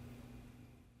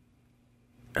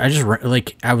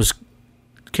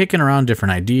kicking around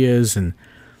different ideas, and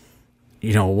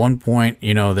at one point,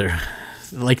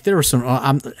 there were some.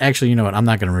 I'm actually, you know what? I'm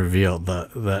not going to reveal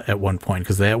the at one point,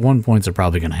 because the at one points are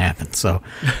probably going to happen. So,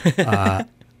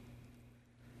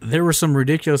 there were some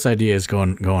ridiculous ideas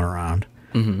going around,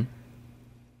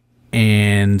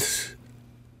 and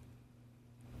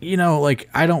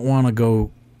I don't want to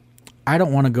go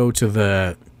to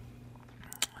the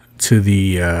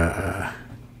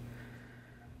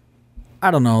I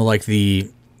don't know,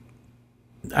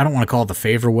 I don't want to call it the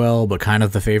favor well, but kind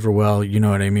of the favor well, you know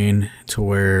what I mean? To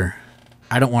where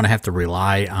I don't want to have to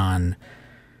rely on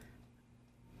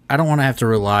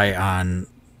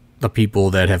the people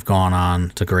that have gone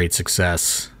on to great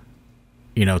success,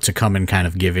 to come and kind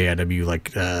of give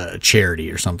AIW a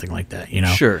charity or something like that,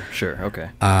 Sure, okay.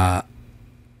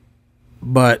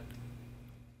 But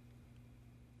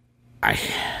I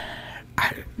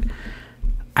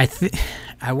think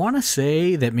I want to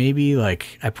say that maybe I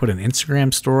put an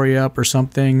Instagram story up or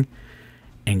something,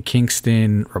 and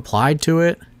Kingston replied to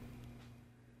it,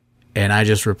 and I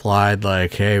just replied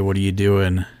 "Hey, what are you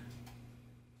doing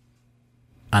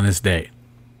on this date?"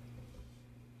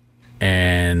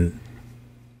 And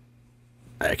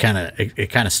it kind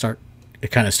of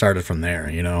started from there.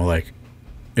 It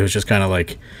was just kind of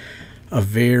a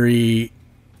very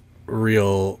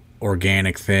real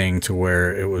organic thing, to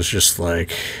where it was just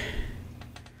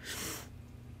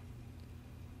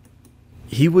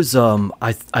he was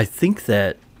I think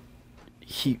that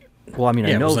he I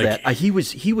know that he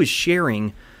was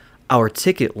sharing our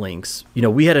ticket links.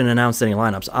 We hadn't announced any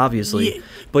lineups, obviously,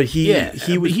 but he was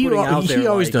putting out there. He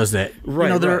always does that,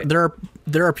 right?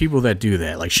 There are people that do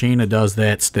that. Shayna does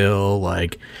that still.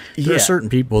 There are certain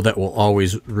people that will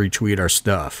always retweet our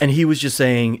stuff. And he was just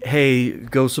saying, "Hey,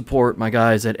 go support my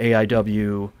guys at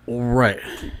AIW." Right.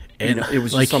 And it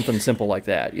was just something simple like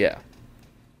that. Yeah.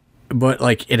 But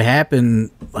it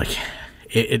happened.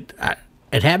 It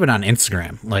happened on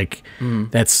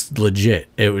Instagram. That's legit.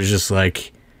 It was just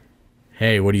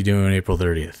 "Hey, what are you doing April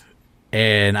 30th?"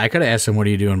 And I could have asked him, "What are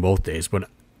you doing both days?" But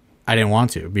I didn't want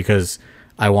to, because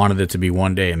I wanted it to be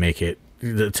one day and make it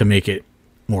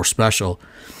more special.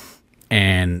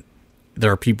 And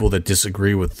there are people that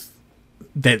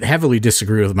heavily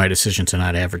disagree with my decision to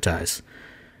not advertise,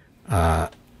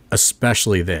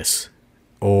 especially this,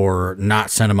 or not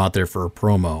send them out there for a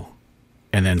promo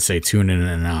and then say tune in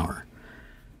an hour.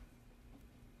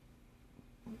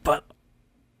 But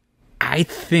I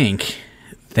think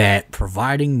that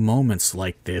providing moments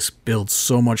like this builds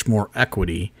so much more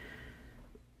equity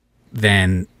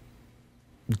than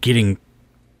getting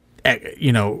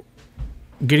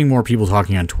more people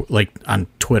talking on on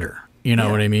Twitter. You know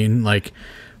what I mean?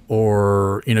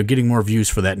 Or getting more views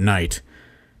for that night.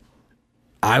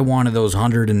 I wanted those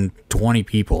 120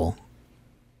 people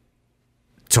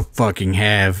to fucking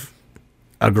have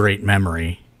a great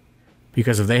memory,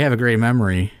 because if they have a great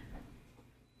memory,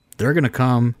 they're going to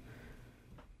come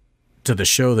to the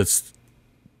show that's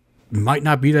might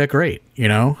not be that great,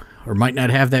 or might not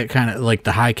have that kind of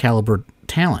the high caliber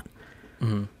talent.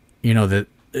 Because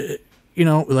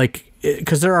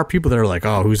there are people that are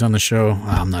 "Oh, who's on the show? Oh,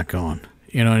 I'm not going."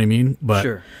 You know what I mean? But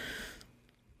sure.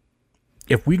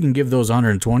 If we can give those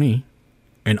 120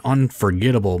 an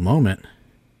unforgettable moment,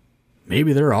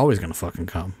 maybe they're always going to fucking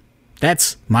come.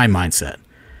 That's my mindset.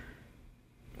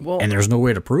 Well, and there's no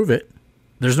way to prove it.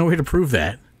 There's no way to prove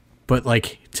that. But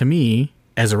to me,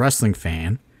 as a wrestling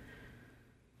fan,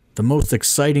 the most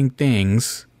exciting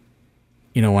things,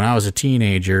 when I was a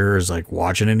teenager, is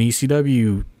watching an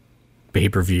ECW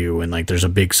pay-per-view and there's a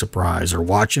big surprise, or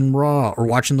watching Raw, or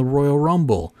watching the Royal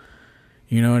Rumble.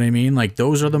 You know what I mean?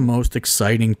 Those are the most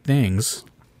exciting things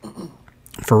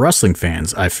for wrestling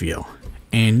fans, I feel.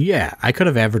 And yeah, I could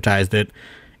have advertised it,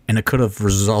 and it could have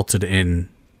resulted in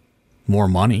more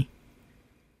money.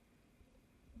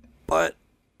 But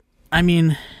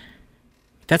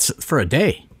that's for a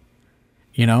day.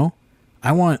 I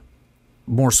want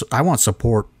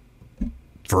support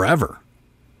forever.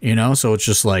 So it's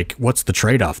just what's the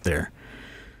trade-off there?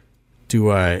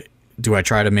 Do I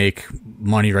try to make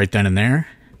money right then and there,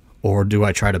 or do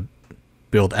I try to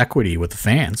build equity with the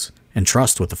fans and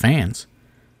trust with the fans,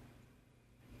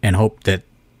 and hope that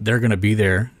they're going to be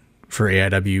there for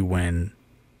AIW when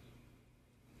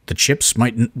the chips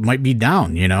might be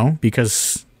down, you know,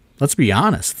 because let's be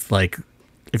honest, like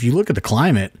if you look at the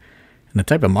climate and the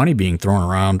type of money being thrown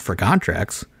around for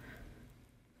contracts,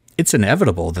 it's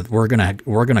inevitable that we're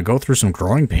gonna go through some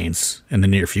growing pains in the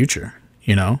near future,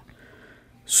 you know.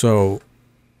 So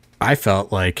I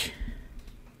felt like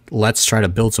let's try to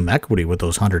build some equity with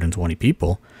those 120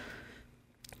 people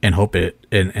and hope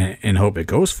it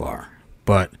goes far.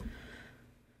 But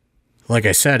like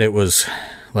I said, it was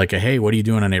like hey, what are you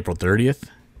doing on April 30th?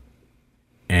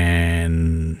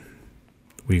 And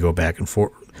we go back and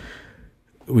forth.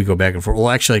 Well,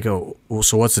 actually, I go, well,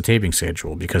 so what's the taping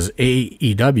schedule? Because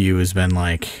AEW has been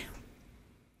like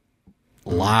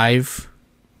live,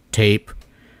 tape,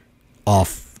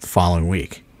 off the following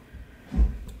week.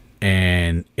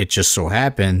 And it just so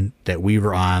happened that we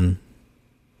were on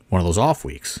one of those off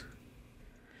weeks.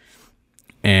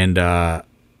 And,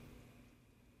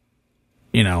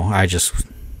 you know, I just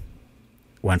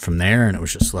went from there, and it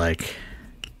was just like,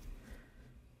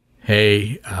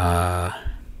 hey, I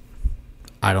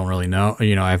don't really know.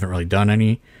 You know, I haven't really done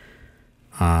any.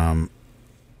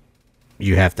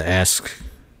 You have to ask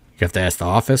the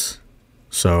office.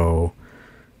 So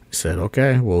I said,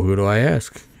 okay, well, who do I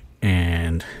ask?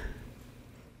 And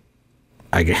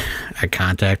I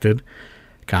contacted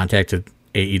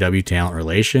AEW Talent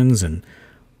Relations, and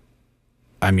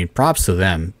I mean, props to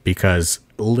them, because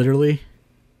literally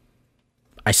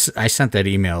I sent that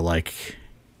email like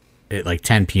at like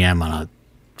 10 p.m. on a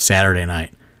Saturday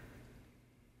night.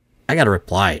 I got a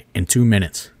reply in 2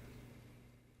 minutes.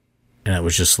 And it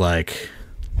was just like,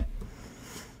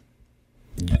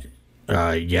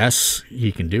 yes,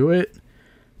 he can do it.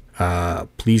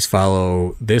 Please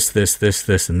follow this,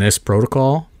 and this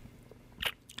protocol.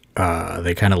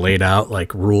 They kind of laid out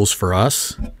like rules for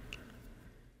us.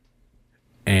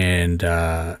 And,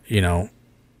 you know,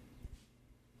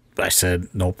 I said,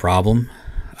 no problem.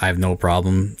 I have no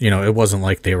problem. You know, it wasn't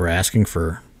like they were asking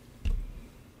for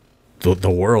the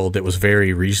world. It was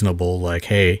very reasonable. Like,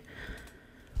 hey,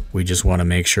 we just want to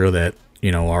make sure that,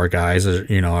 you know, our guy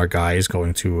is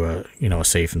going to a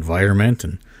safe environment,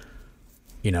 and,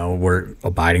 you know, we're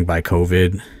abiding by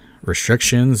COVID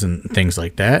restrictions and things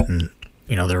like that. And,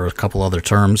 you know, there were a couple other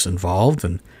terms involved,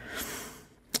 and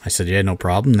I said, yeah, no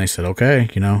problem. And they said, okay,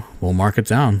 you know, we'll mark it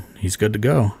down. He's good to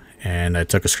go. And I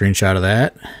took a screenshot of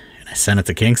that and I sent it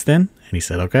to Kingston, and he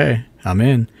said, okay, I'm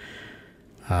in.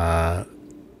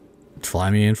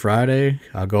 Fly me in Friday.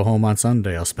 I'll go home on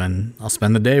Sunday. I'll spend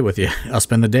the day with you. I'll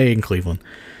spend the day in Cleveland,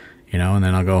 you know, and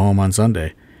then I'll go home on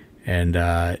Sunday. And,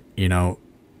 you know,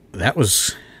 that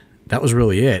was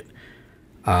really it.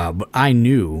 But I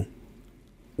knew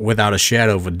without a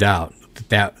shadow of a doubt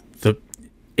that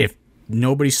if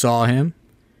nobody saw him,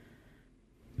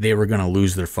 they were going to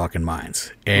lose their fucking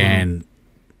minds. And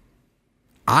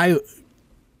I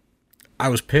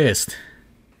was pissed.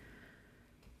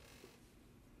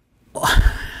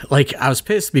 Like, I was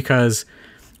pissed because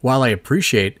while I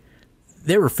appreciate,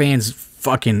 there were fans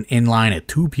fucking in line at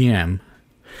 2 p.m.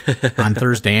 on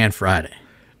Thursday and Friday.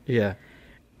 Yeah.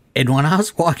 And when I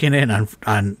was walking in I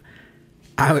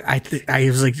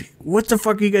was like, what the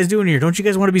fuck are you guys doing here? Don't you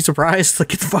guys want to be surprised? Like,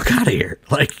 get the fuck out of here.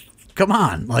 Like, come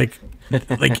on. Like,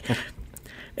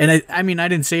 and I mean, I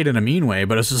didn't say it in a mean way,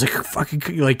 but it was just like,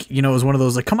 fucking, like, you know, it was one of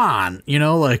those, like, come on, you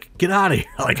know, like, get out of here.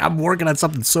 Like, I'm working on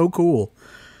something so cool.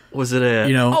 Was it a,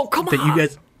 you know, oh, come on. You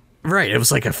guys, right. It was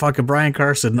like a fucking Brian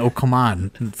Carson, oh, come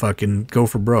on, and fucking go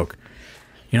for broke.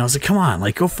 You know, I was like, come on,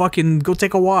 like, go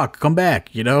take a walk, come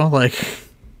back, you know, like,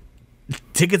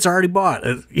 tickets are already bought,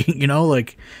 you know,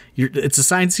 like, it's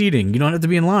assigned seating. You don't have to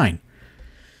be in line.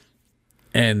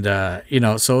 And, you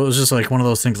know, so it was just like one of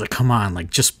those things, like, come on, like,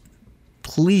 just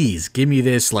please give me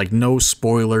this, like, no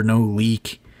spoiler, no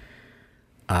leak,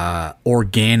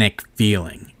 organic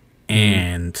feeling.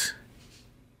 And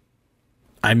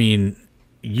I mean,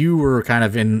 you were kind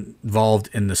of involved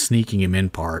in the sneaking him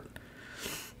in part.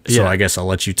 So yeah. I guess I'll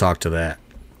let you talk to that.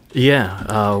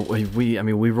 Yeah.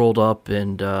 We rolled up,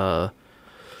 and, of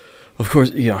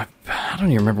course, you know, I don't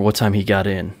even remember what time he got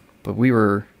in, but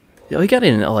he got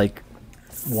in at like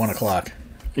 1 o'clock.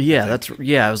 Yeah, it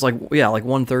was like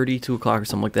 1:30, 2 o'clock or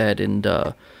something like that. And,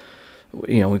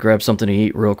 you know, we grabbed something to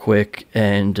eat real quick,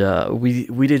 and,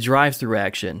 we did drive-through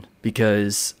action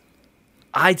because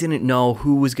I didn't know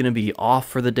who was going to be off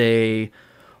for the day.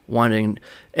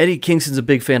 Eddie Kingston's a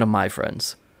big fan of My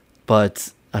Friends,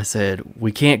 but I said,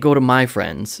 we can't go to My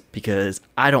Friends because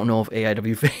I don't know if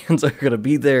AIW fans are going to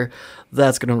be there.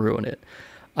 That's going to ruin it.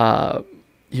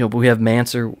 You know, but we have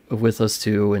Manser with us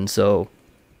too, and so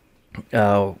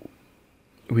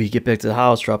we get back to the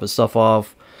house, drop his stuff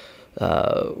off,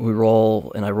 We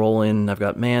roll, and I roll in. I've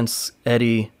got Mance,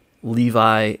 Eddie,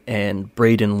 Levi, and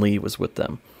Braden Lee was with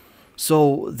them.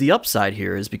 So the upside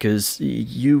here is because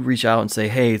you reach out and say,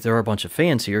 hey, there are a bunch of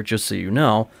fans here, just so you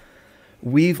know,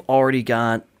 we've already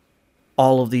got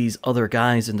all of these other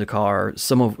guys in the car,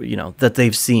 some of, that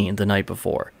they've seen the night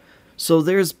before. So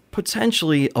there's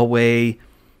potentially a way,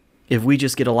 if we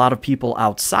just get a lot of people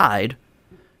outside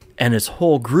and this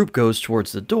whole group goes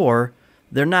towards the door,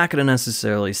 they're not going to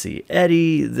necessarily see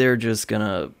Eddie. They're just going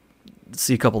to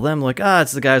see a couple of them like,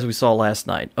 it's the guys we saw last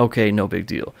night. Okay, no big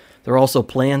deal. There are also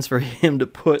plans for him to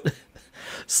put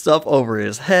stuff over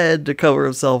his head to cover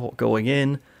himself going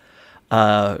in.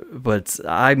 But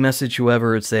I message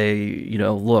whoever and say,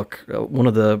 look, one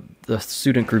of the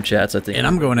student group chats, I think. And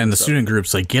I'm going in the student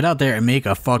groups like, get out there and make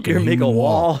a fucking human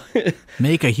wall.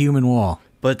 Make a human wall.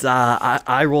 But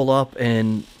I roll up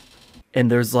and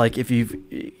there's like, if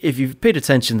you've paid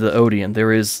attention to the Odeon,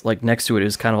 there is like next to it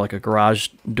is kind of like a garage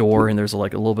door and there's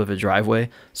like a little bit of a driveway.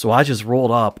 So I just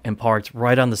rolled up and parked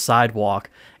right on the sidewalk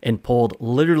and pulled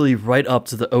literally right up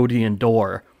to the Odeon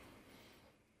door.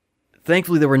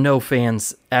 Thankfully, there were no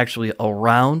fans actually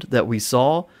around that we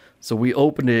saw. So we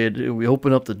opened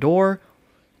up the door,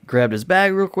 grabbed his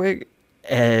bag real quick,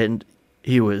 and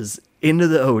he was into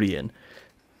the Odeon.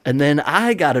 And then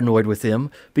I got annoyed with him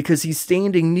because he's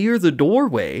standing near the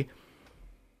doorway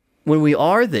when we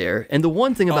are there. And the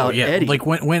one thing about Eddie, like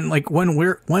when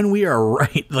we are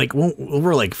right, like when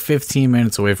we're like 15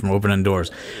 minutes away from opening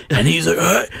doors, and he's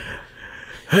like,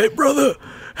 hey brother,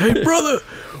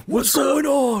 what's going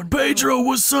on, Pedro?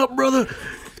 What's up, brother?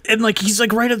 And like he's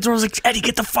like right at the door, like, Eddie,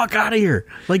 get the fuck out of here!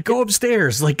 Like go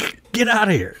upstairs, like get out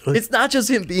of here. Like, it's not just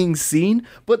him being seen,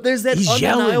 but there's that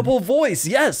undeniable voice,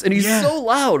 yes, and he's so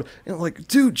loud. And I'm like,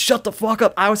 dude, shut the fuck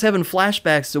up! I was having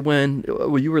flashbacks to when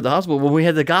you were at the hospital when we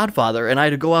had The Godfather, and I had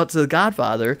to go out to The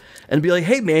Godfather and be like,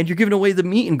 hey man, you're giving away the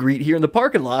meet and greet here in the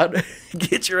parking lot.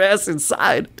 Get your ass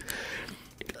inside.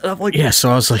 And I'm like, yeah. So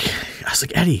I was like,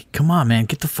 Eddie, come on, man,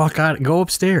 get the fuck out, go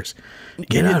upstairs,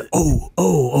 get out.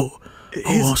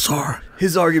 Sorry.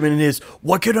 His argument is,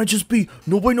 why can't I just be,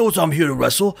 nobody knows I'm here to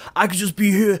wrestle. I could just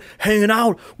be here hanging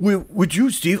out with you,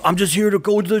 Steve. I'm just here to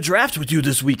go to the draft with you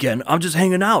this weekend. I'm just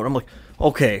hanging out. I'm like,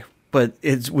 okay, but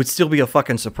it would still be a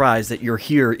fucking surprise that you're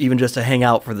here even just to hang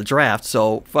out for the draft.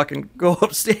 So fucking go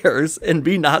upstairs and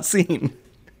be not seen.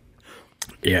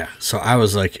 Yeah, so I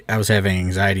was having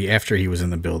anxiety after he was in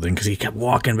the building because he kept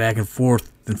walking back and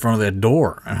forth in front of that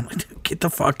door. And I'm like, dude, get the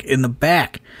fuck in the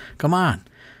back. Come on.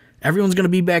 Everyone's going to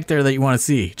be back there that you want to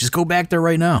see. Just go back there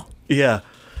right now. Yeah.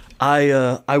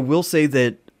 I will say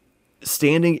that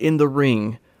standing in the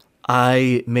ring,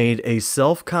 I made a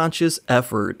self-conscious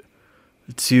effort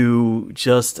to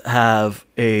just have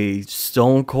a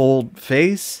stone cold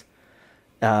face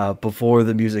before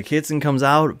the music hits and comes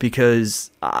out,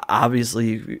 because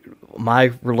obviously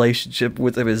my relationship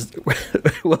with him is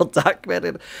well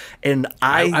documented. And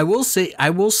I will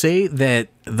say that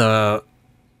the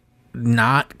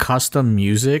not custom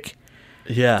music,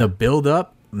 the build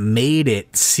up made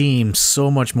it seem so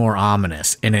much more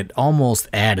ominous, and it almost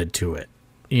added to it,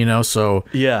 so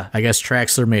I guess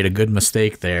Traxler made a good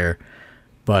mistake there,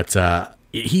 but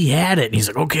he had it and he's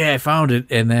like, okay, I found it,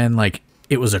 and then like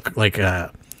it was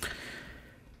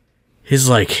his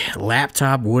like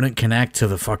laptop wouldn't connect to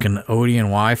the fucking Odeon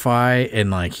Wi-Fi, and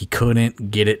like he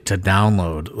couldn't get it to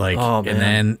download, like, and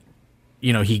then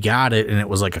he got it and it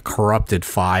was like a corrupted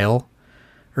file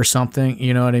or something,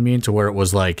 you know what I mean? To where it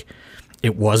was like,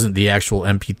 it wasn't the actual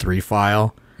MP3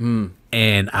 file.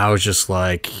 And I was just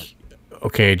like,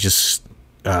 okay, just,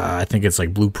 I think it's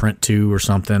like Blueprint 2 or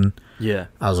something. Yeah.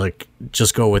 I was like,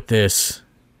 just go with this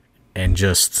and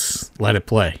just let it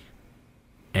play.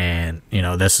 And,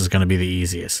 this is going to be the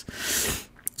easiest.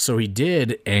 So he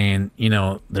did, and,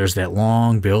 there's that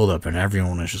long buildup, and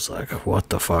everyone is just like, what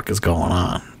the fuck is going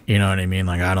on? You know what I mean?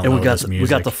 Like, I don't know this music. We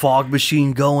got the fog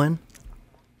machine going.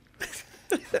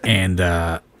 And,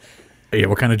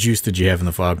 what kind of juice did you have in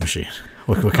the fog machine?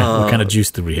 What kind of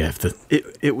juice did we have?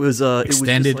 It was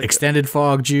extended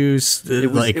fog juice.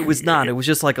 It was not. It was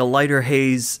just like a lighter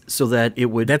haze, so that it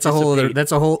would. That's a whole other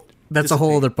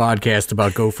podcast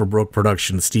about Go for Broke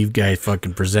production. Steve Guy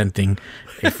fucking presenting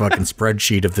a fucking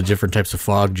spreadsheet of the different types of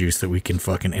fog juice that we can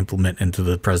fucking implement into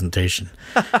the presentation.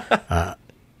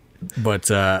 But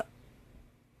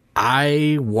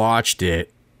I watched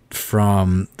it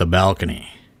from the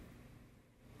balcony,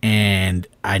 and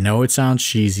I know it sounds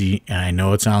cheesy and I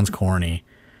know it sounds corny,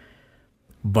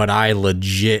 but I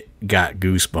legit got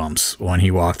goosebumps when he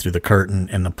walked through the curtain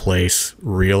and the place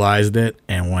realized it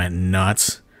and went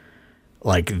nuts.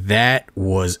 Like, that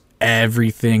was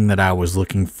everything that I was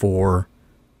looking for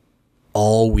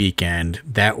all weekend.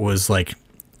 That was like,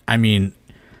 I mean,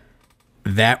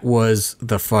 that was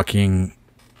the fucking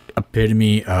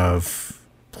epitome of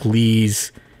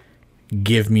please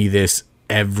give me this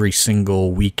every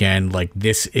single weekend. Like,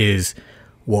 this is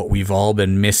what we've all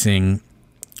been missing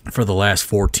for the last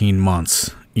 14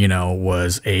 months, you know,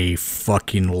 was a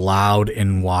fucking loud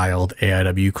and wild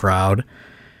AIW crowd.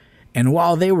 And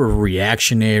while they were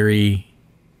reactionary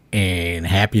and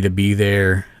happy to be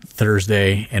there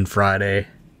Thursday and Friday,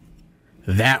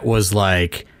 that was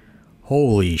like,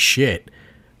 holy shit,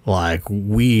 like,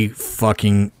 we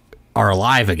fucking are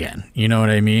alive again. You know what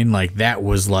I mean? Like, that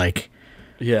was like,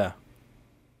 yeah,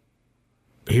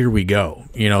 here we go.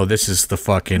 You know, this is the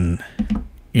fucking,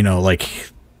 you know, like,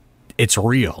 it's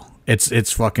real.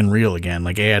 It's fucking real again.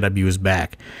 Like, AIW is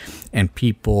back, and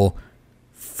people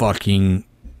fucking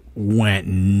went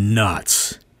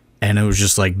nuts. And it was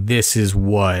just like, this is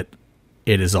what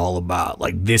it is all about.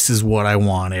 Like, this is what I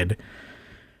wanted.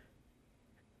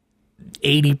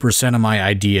 80% of my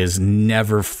ideas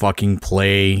never fucking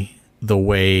play the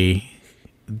way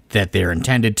that they're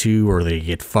intended to, or they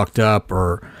get fucked up,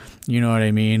 or, you know what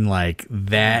I mean? Like,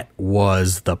 that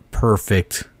was the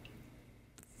perfect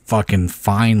fucking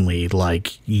finally,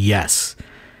 like, yes.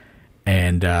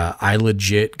 And I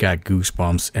legit got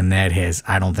goosebumps, and that has,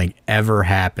 I don't think, ever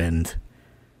happened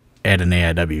at an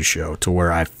AIW show to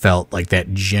where I felt like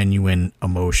that genuine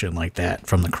emotion like that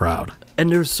from the crowd.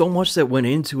 And there's so much that went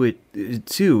into it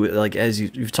too, like, as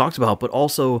you've talked about, but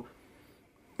also,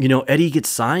 you know, Eddie gets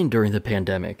signed during the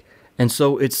pandemic, and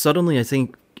so it's suddenly, I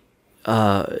think,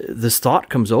 this thought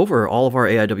comes over all of our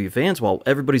AIW fans. While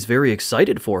everybody's very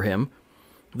excited for him,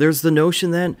 there's the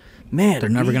notion that, man, they're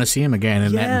never going to see him again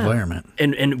in that environment.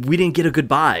 And we didn't get a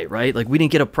goodbye, right? Like, we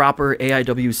didn't get a proper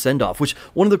AIW send-off, which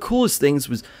one of the coolest things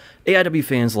was AIW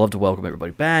fans love to welcome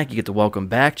everybody back. You get the welcome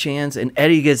back chants, and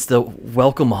Eddie gets the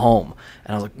welcome home.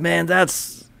 And I was like, man,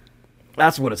 that's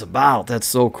what it's about. That's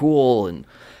so cool. And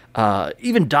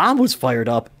even Dom was fired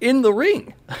up in the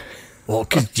ring. Well,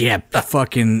 cause yeah, the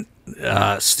fucking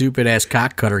stupid ass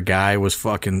cock cutter guy was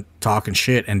fucking talking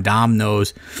shit, and Dom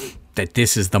knows that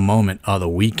this is the moment of the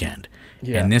weekend.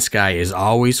 Yeah. And this guy is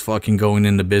always fucking going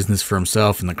into business for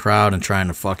himself in the crowd and trying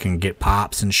to fucking get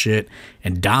pops and shit.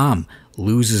 And Dom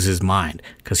loses his mind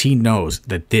because he knows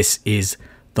that this is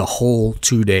the whole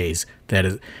 2 days. That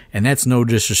is, and that's no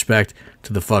disrespect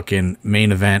to the fucking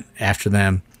main event after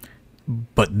them,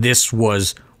 but this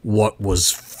was what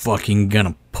was fucking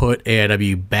gonna put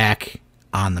AIW back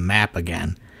on the map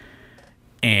again.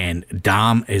 And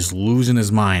Dom is losing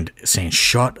his mind, saying,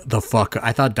 shut the fuck up.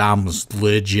 I thought Dom was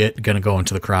legit going to go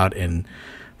into the crowd and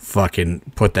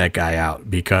fucking put that guy out,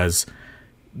 because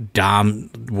Dom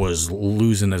was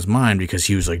losing his mind because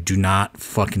he was like, do not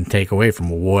fucking take away from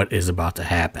what is about to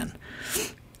happen.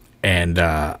 And,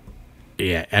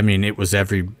 yeah, I mean, it was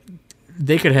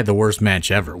they could have had the worst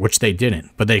match ever, which they didn't,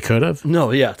 but they could have.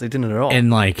 No, yeah, they didn't at all. And,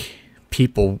 like,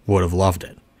 people would have loved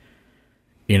it,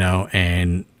 you know,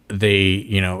 and they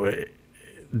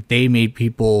made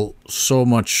people so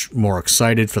much more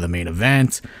excited for the main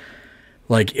event.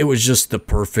 Like, it was just the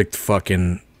perfect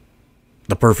fucking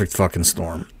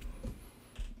storm.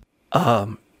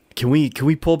 Can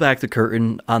we pull back the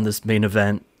curtain on this main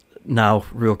event now,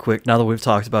 real quick? Now that we've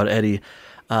talked about Eddie,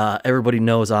 everybody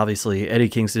knows, obviously, Eddie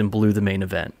Kingston blew the main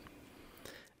event.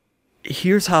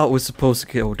 Here's how it was supposed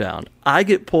to go down. I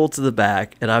get pulled to the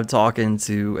back, and I'm talking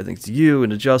to, I think, to you and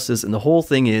to Justice, and the whole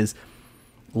thing is,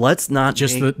 let's not say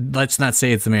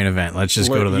it's the main event. Let's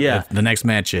just go to the next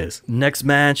match is. Next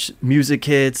match, music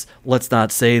hits. Let's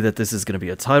not say that this is going to be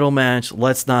a title match.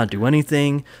 Let's not do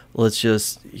anything. Let's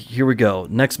just, here we go.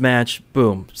 Next match,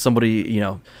 boom. Somebody,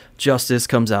 Justice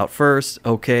comes out first.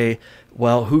 Okay,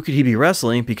 well, who could he be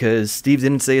wrestling? Because Steve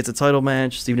didn't say it's a title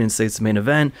match. Steve didn't say it's the main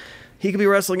event. He could be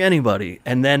wrestling anybody.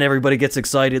 And then everybody gets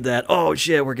excited that, oh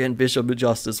shit, we're getting Bishop and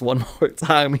Justice one more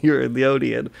time here in the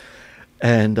Odeon.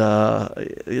 And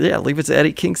leave it to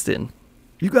Eddie Kingston.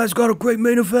 You guys got a great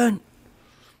main event.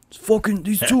 It's fucking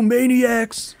these two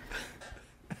maniacs.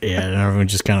 Yeah, and everyone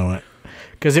just kind of went,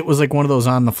 because it was like one of those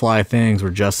on the fly things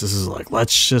where Justice is like,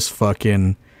 let's just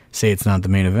fucking say it's not the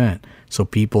main event, so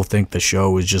people think the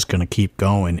show is just gonna keep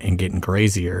going and getting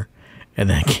crazier. And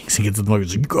then Kingston gets to the mic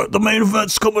and he's like, the main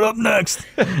event's coming up next.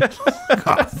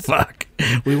 Oh, fuck.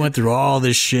 We went through all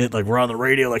this shit. Like, we're on the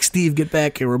radio. Like, Steve, get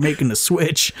back here. We're making the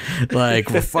switch. Like,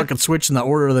 we're fucking switching the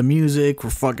order of the music. We're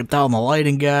fucking telling the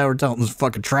lighting guy. We're telling this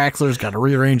fucking Traxler's got to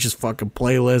rearrange his fucking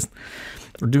playlist.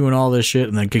 We're doing all this shit.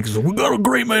 And then Kingston's like, we got a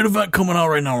great main event coming out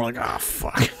right now. We're like, oh,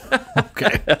 fuck.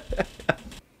 Okay.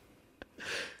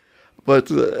 But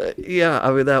yeah,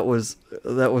 I mean that was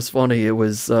funny. It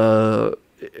was still,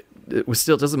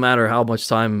 doesn't matter how much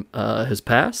time has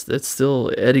passed. It's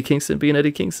still Eddie Kingston being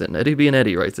Eddie Kingston, Eddie being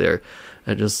Eddie right there.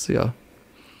 And just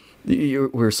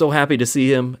we're so happy to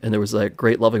see him, and there was like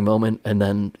great loving moment, and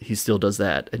then he still does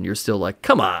that, and you're still like,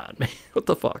 come on, man, what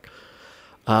the fuck?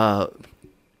 But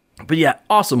yeah,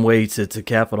 awesome way to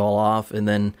cap it all off. And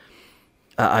then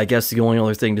I guess the only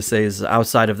other thing to say is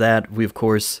outside of that, we of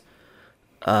course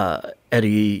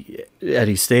Eddie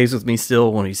stays with me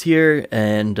still when he's here,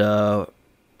 and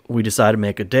we decided to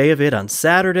make a day of it on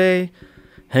Saturday,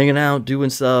 hanging out,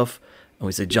 doing stuff. And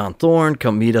we say, John Thorne,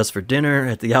 come meet us for dinner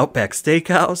at the Outback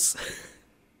Steakhouse.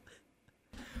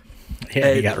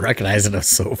 Yeah, he got recognized, and it was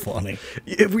so funny.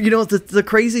 You know, the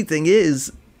crazy thing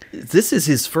is, this is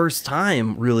his first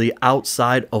time really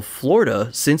outside of Florida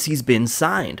since he's been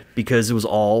signed, because it was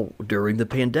all during the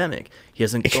pandemic. He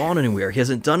hasn't gone anywhere. He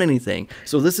hasn't done anything.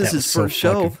 So this is his first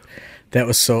show. That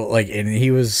was so, like, and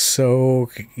he was so,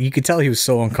 you could tell he was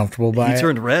so uncomfortable by it. He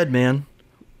turned red, man.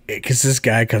 Because this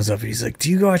guy comes up and he's like,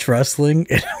 do you watch wrestling?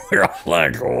 And we're all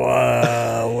like,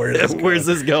 whoa, where's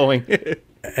this going?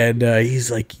 And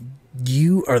he's like,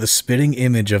 you are the spitting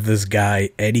image of this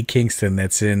guy, Eddie Kingston,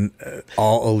 that's in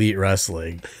All Elite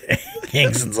Wrestling.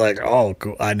 Kingston's like, oh,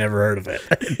 cool. I never heard of it.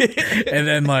 And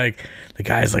then, like, the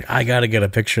guy's like, I got to get a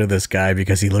picture of this guy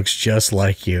because he looks just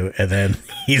like you. And then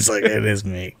he's like, it is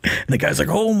me. And the guy's like,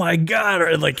 oh, my God.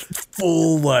 Or like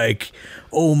full, like,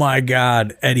 oh, my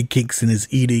God. Eddie Kingston is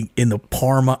eating in the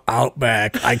Parma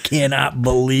Outback. I cannot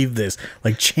believe this.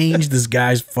 Like, change this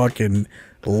guy's fucking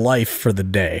life for the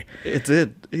day. It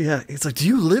did. Yeah. It's like, do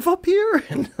you live up here?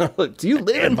 And like, do you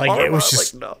live in like, Parma? It was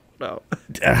just, like, no.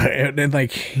 And then,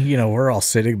 like, you know, we're all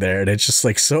sitting there, and it's just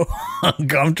like so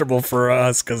uncomfortable for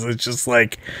us, because it's just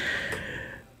like,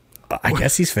 I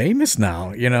guess he's famous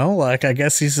now, you know, like, I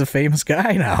guess he's a famous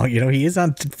guy now, you know. He is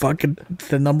on fucking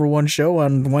the #1 show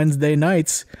on Wednesday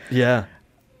nights. Yeah.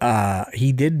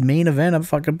 He did main event of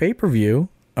fucking pay-per-view,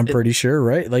 I'm pretty sure,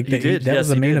 right? Like, that was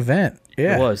the main event.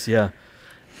 Yeah, it was. Yeah.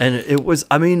 And it was,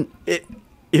 I mean,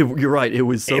 you're right. It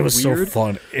was so weird. So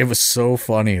fun. It was so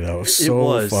funny though.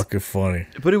 So fucking funny.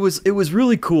 But it was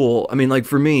really cool. I mean, like,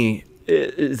 for me,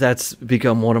 that's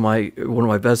become one of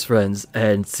my best friends,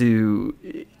 and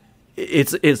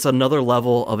it's another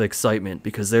level of excitement,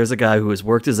 because there's a guy who has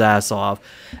worked his ass off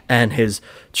and has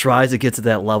tried to get to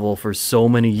that level for so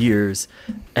many years,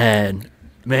 and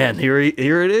man, here it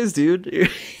is, dude.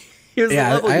 Here's the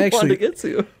level you wanted to get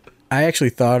to. I actually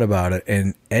thought about it,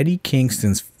 and Eddie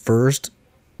Kingston's first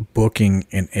booking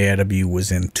in AIW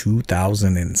was in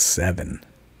 2007.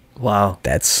 Wow.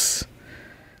 That's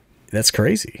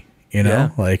crazy. You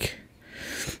know, like,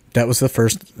 that was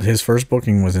his first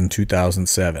booking was in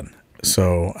 2007.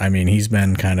 So, I mean, he's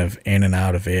been kind of in and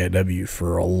out of AIW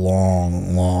for a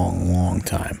long, long, long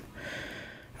time.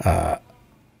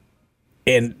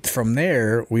 And from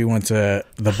there, we went to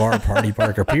the bar Party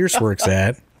Parker Pierce works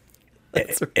at.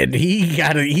 And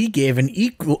he gave an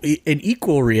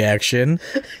equal reaction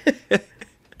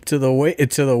to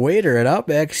the waiter at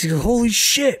Outback. He goes, holy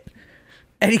shit,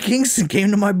 Eddie Kingston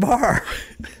came to my bar.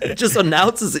 It just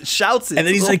announces it, shouts it, and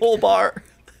then he's like, whole bar.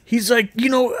 He's like, you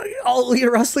know, All Elite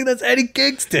Wrestling, that's Eddie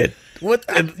Kingston. What?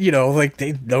 And, you know, like,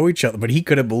 they know each other, but he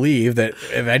couldn't believe that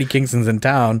if Eddie Kingston's in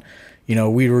town, you know,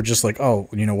 we were just like, oh,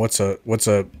 you know, what's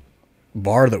a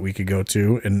bar that we could go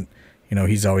to? And, you know,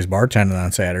 he's always bartending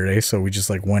on Saturday, so we just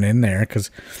like went in there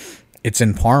because it's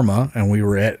in Parma, and we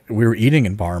were eating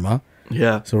in Parma.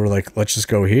 Yeah. So we're like, let's just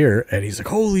go here. And he's like,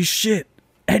 holy shit,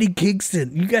 Eddie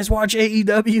Kingston! You guys watch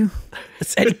AEW?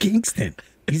 It's Eddie Kingston.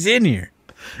 He's in here.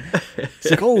 It's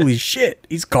like, holy shit!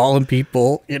 He's calling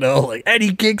people. You know, like,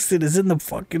 Eddie Kingston is in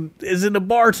the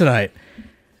bar tonight.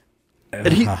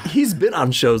 And he's been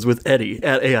on shows with Eddie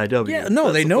at AIW. Yeah,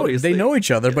 no, they know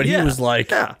each other, but he was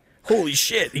like, holy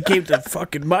shit, he came to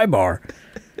fucking my bar.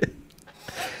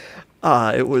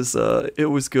 It was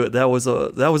good. That was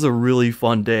a really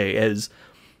fun day.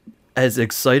 As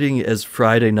exciting as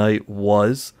Friday night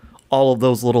was, all of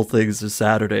those little things to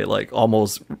Saturday like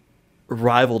almost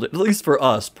rivaled it, at least for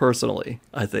us personally,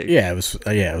 I think. Yeah, it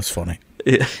was funny.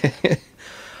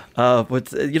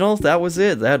 But you know, that was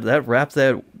it. That wrapped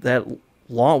that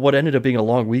long, what ended up being a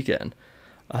long weekend.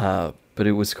 But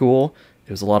it was cool.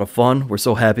 It was a lot of fun. We're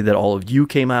so happy that all of you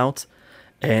came out.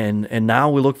 And now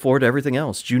we look forward to everything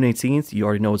else. June 18th, you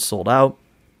already know it's sold out.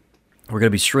 We're going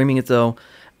to be streaming it, though.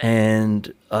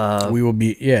 And we will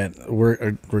be, we're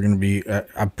going to be,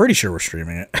 I'm pretty sure we're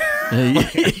streaming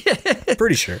it.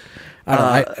 Pretty sure.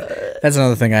 That's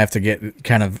another thing I have to get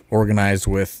kind of organized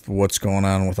with what's going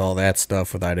on with all that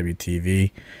stuff with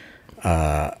IWTV.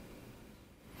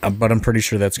 but I'm pretty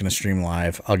sure that's going to stream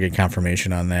live. I'll get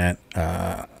confirmation on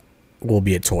that. We'll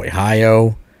be at Toy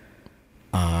Hio.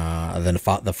 Then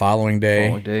the following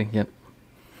day. Yep.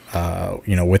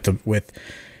 With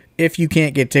if you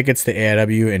can't get tickets to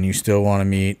AIW and you still want to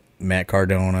meet Matt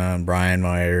Cardona and Brian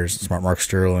Myers, Smart Mark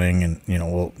Sterling, and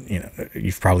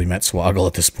you've probably met Swoggle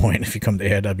at this point if you come to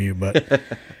AIW, but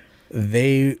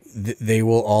they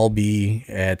will all be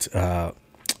at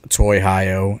Toy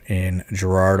Hio in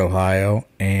Girard, Ohio,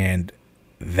 and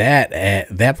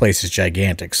that place is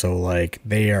gigantic. So like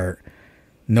they are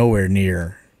nowhere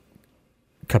near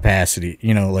capacity.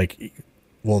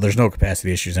 There's no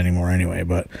capacity issues anymore anyway,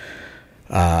 but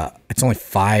it's only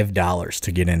 $5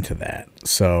 to get into that.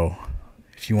 So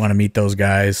if you want to meet those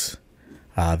guys,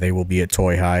 they will be at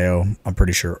Toy Hio, I'm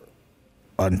pretty sure,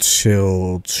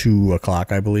 until 2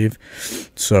 o'clock, I believe.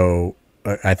 So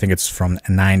I think it's from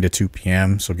 9 to 2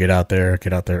 p.m. So get out there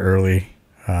early,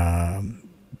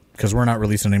 because we're not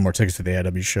releasing any more tickets to the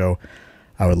AIW show.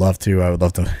 I would love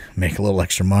to make a little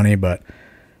extra money, but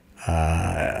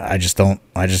I just don't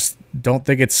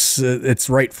think it's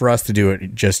right for us to do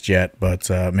it just yet. But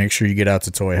make sure you get out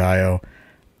to Toy Hio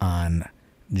on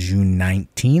June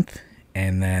 19th,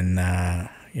 and then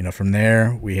from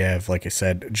there we have, like I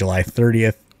said, July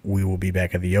 30th. We will be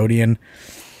back at the Odeon.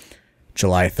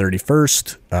 July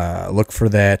 31st. Look for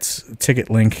that ticket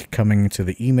link coming to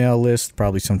the email list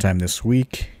probably sometime this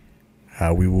week.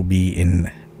 We will be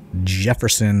in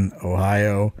Jefferson,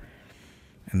 Ohio.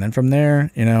 And then from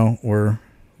there,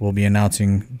 we'll be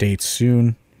announcing dates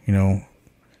soon.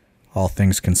 All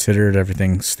things considered,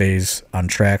 everything stays on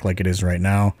track like it is right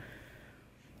now.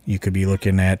 You could be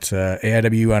looking at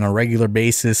AIW on a regular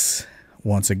basis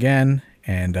once again.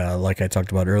 And like I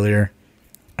talked about earlier,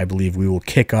 I believe we will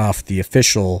kick off the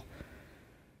official,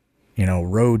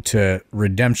 road to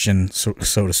redemption, so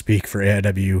to speak, for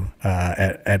AIW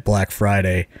at Black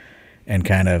Friday. And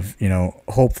kind of,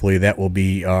 hopefully that will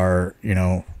be our,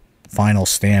 final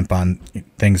stamp on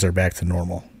things are back to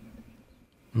normal.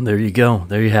 There you go.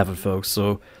 There you have it, folks.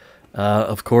 So,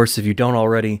 of course, if you don't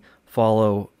already,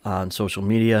 follow on social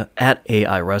media at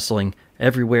AI Wrestling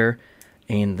everywhere.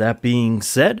 And that being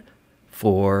said,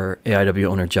 for AIW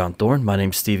owner John Thorne, my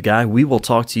name's Steve Guy. We will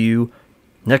talk to you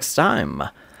next time.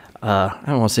 I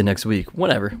don't want to say next week.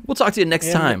 Whatever. We'll talk to you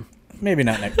next time. Maybe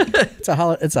not next.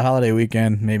 It's a holiday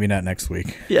weekend. Maybe not next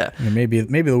week. Yeah. Maybe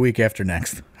the week after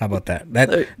next. How about that?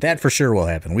 That for sure will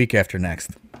happen. Week after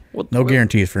next. No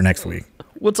guarantees for next week.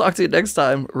 We'll talk to you next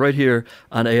time right here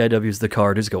on AIW's The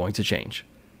Card is Going to Change.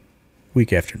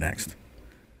 Week after next.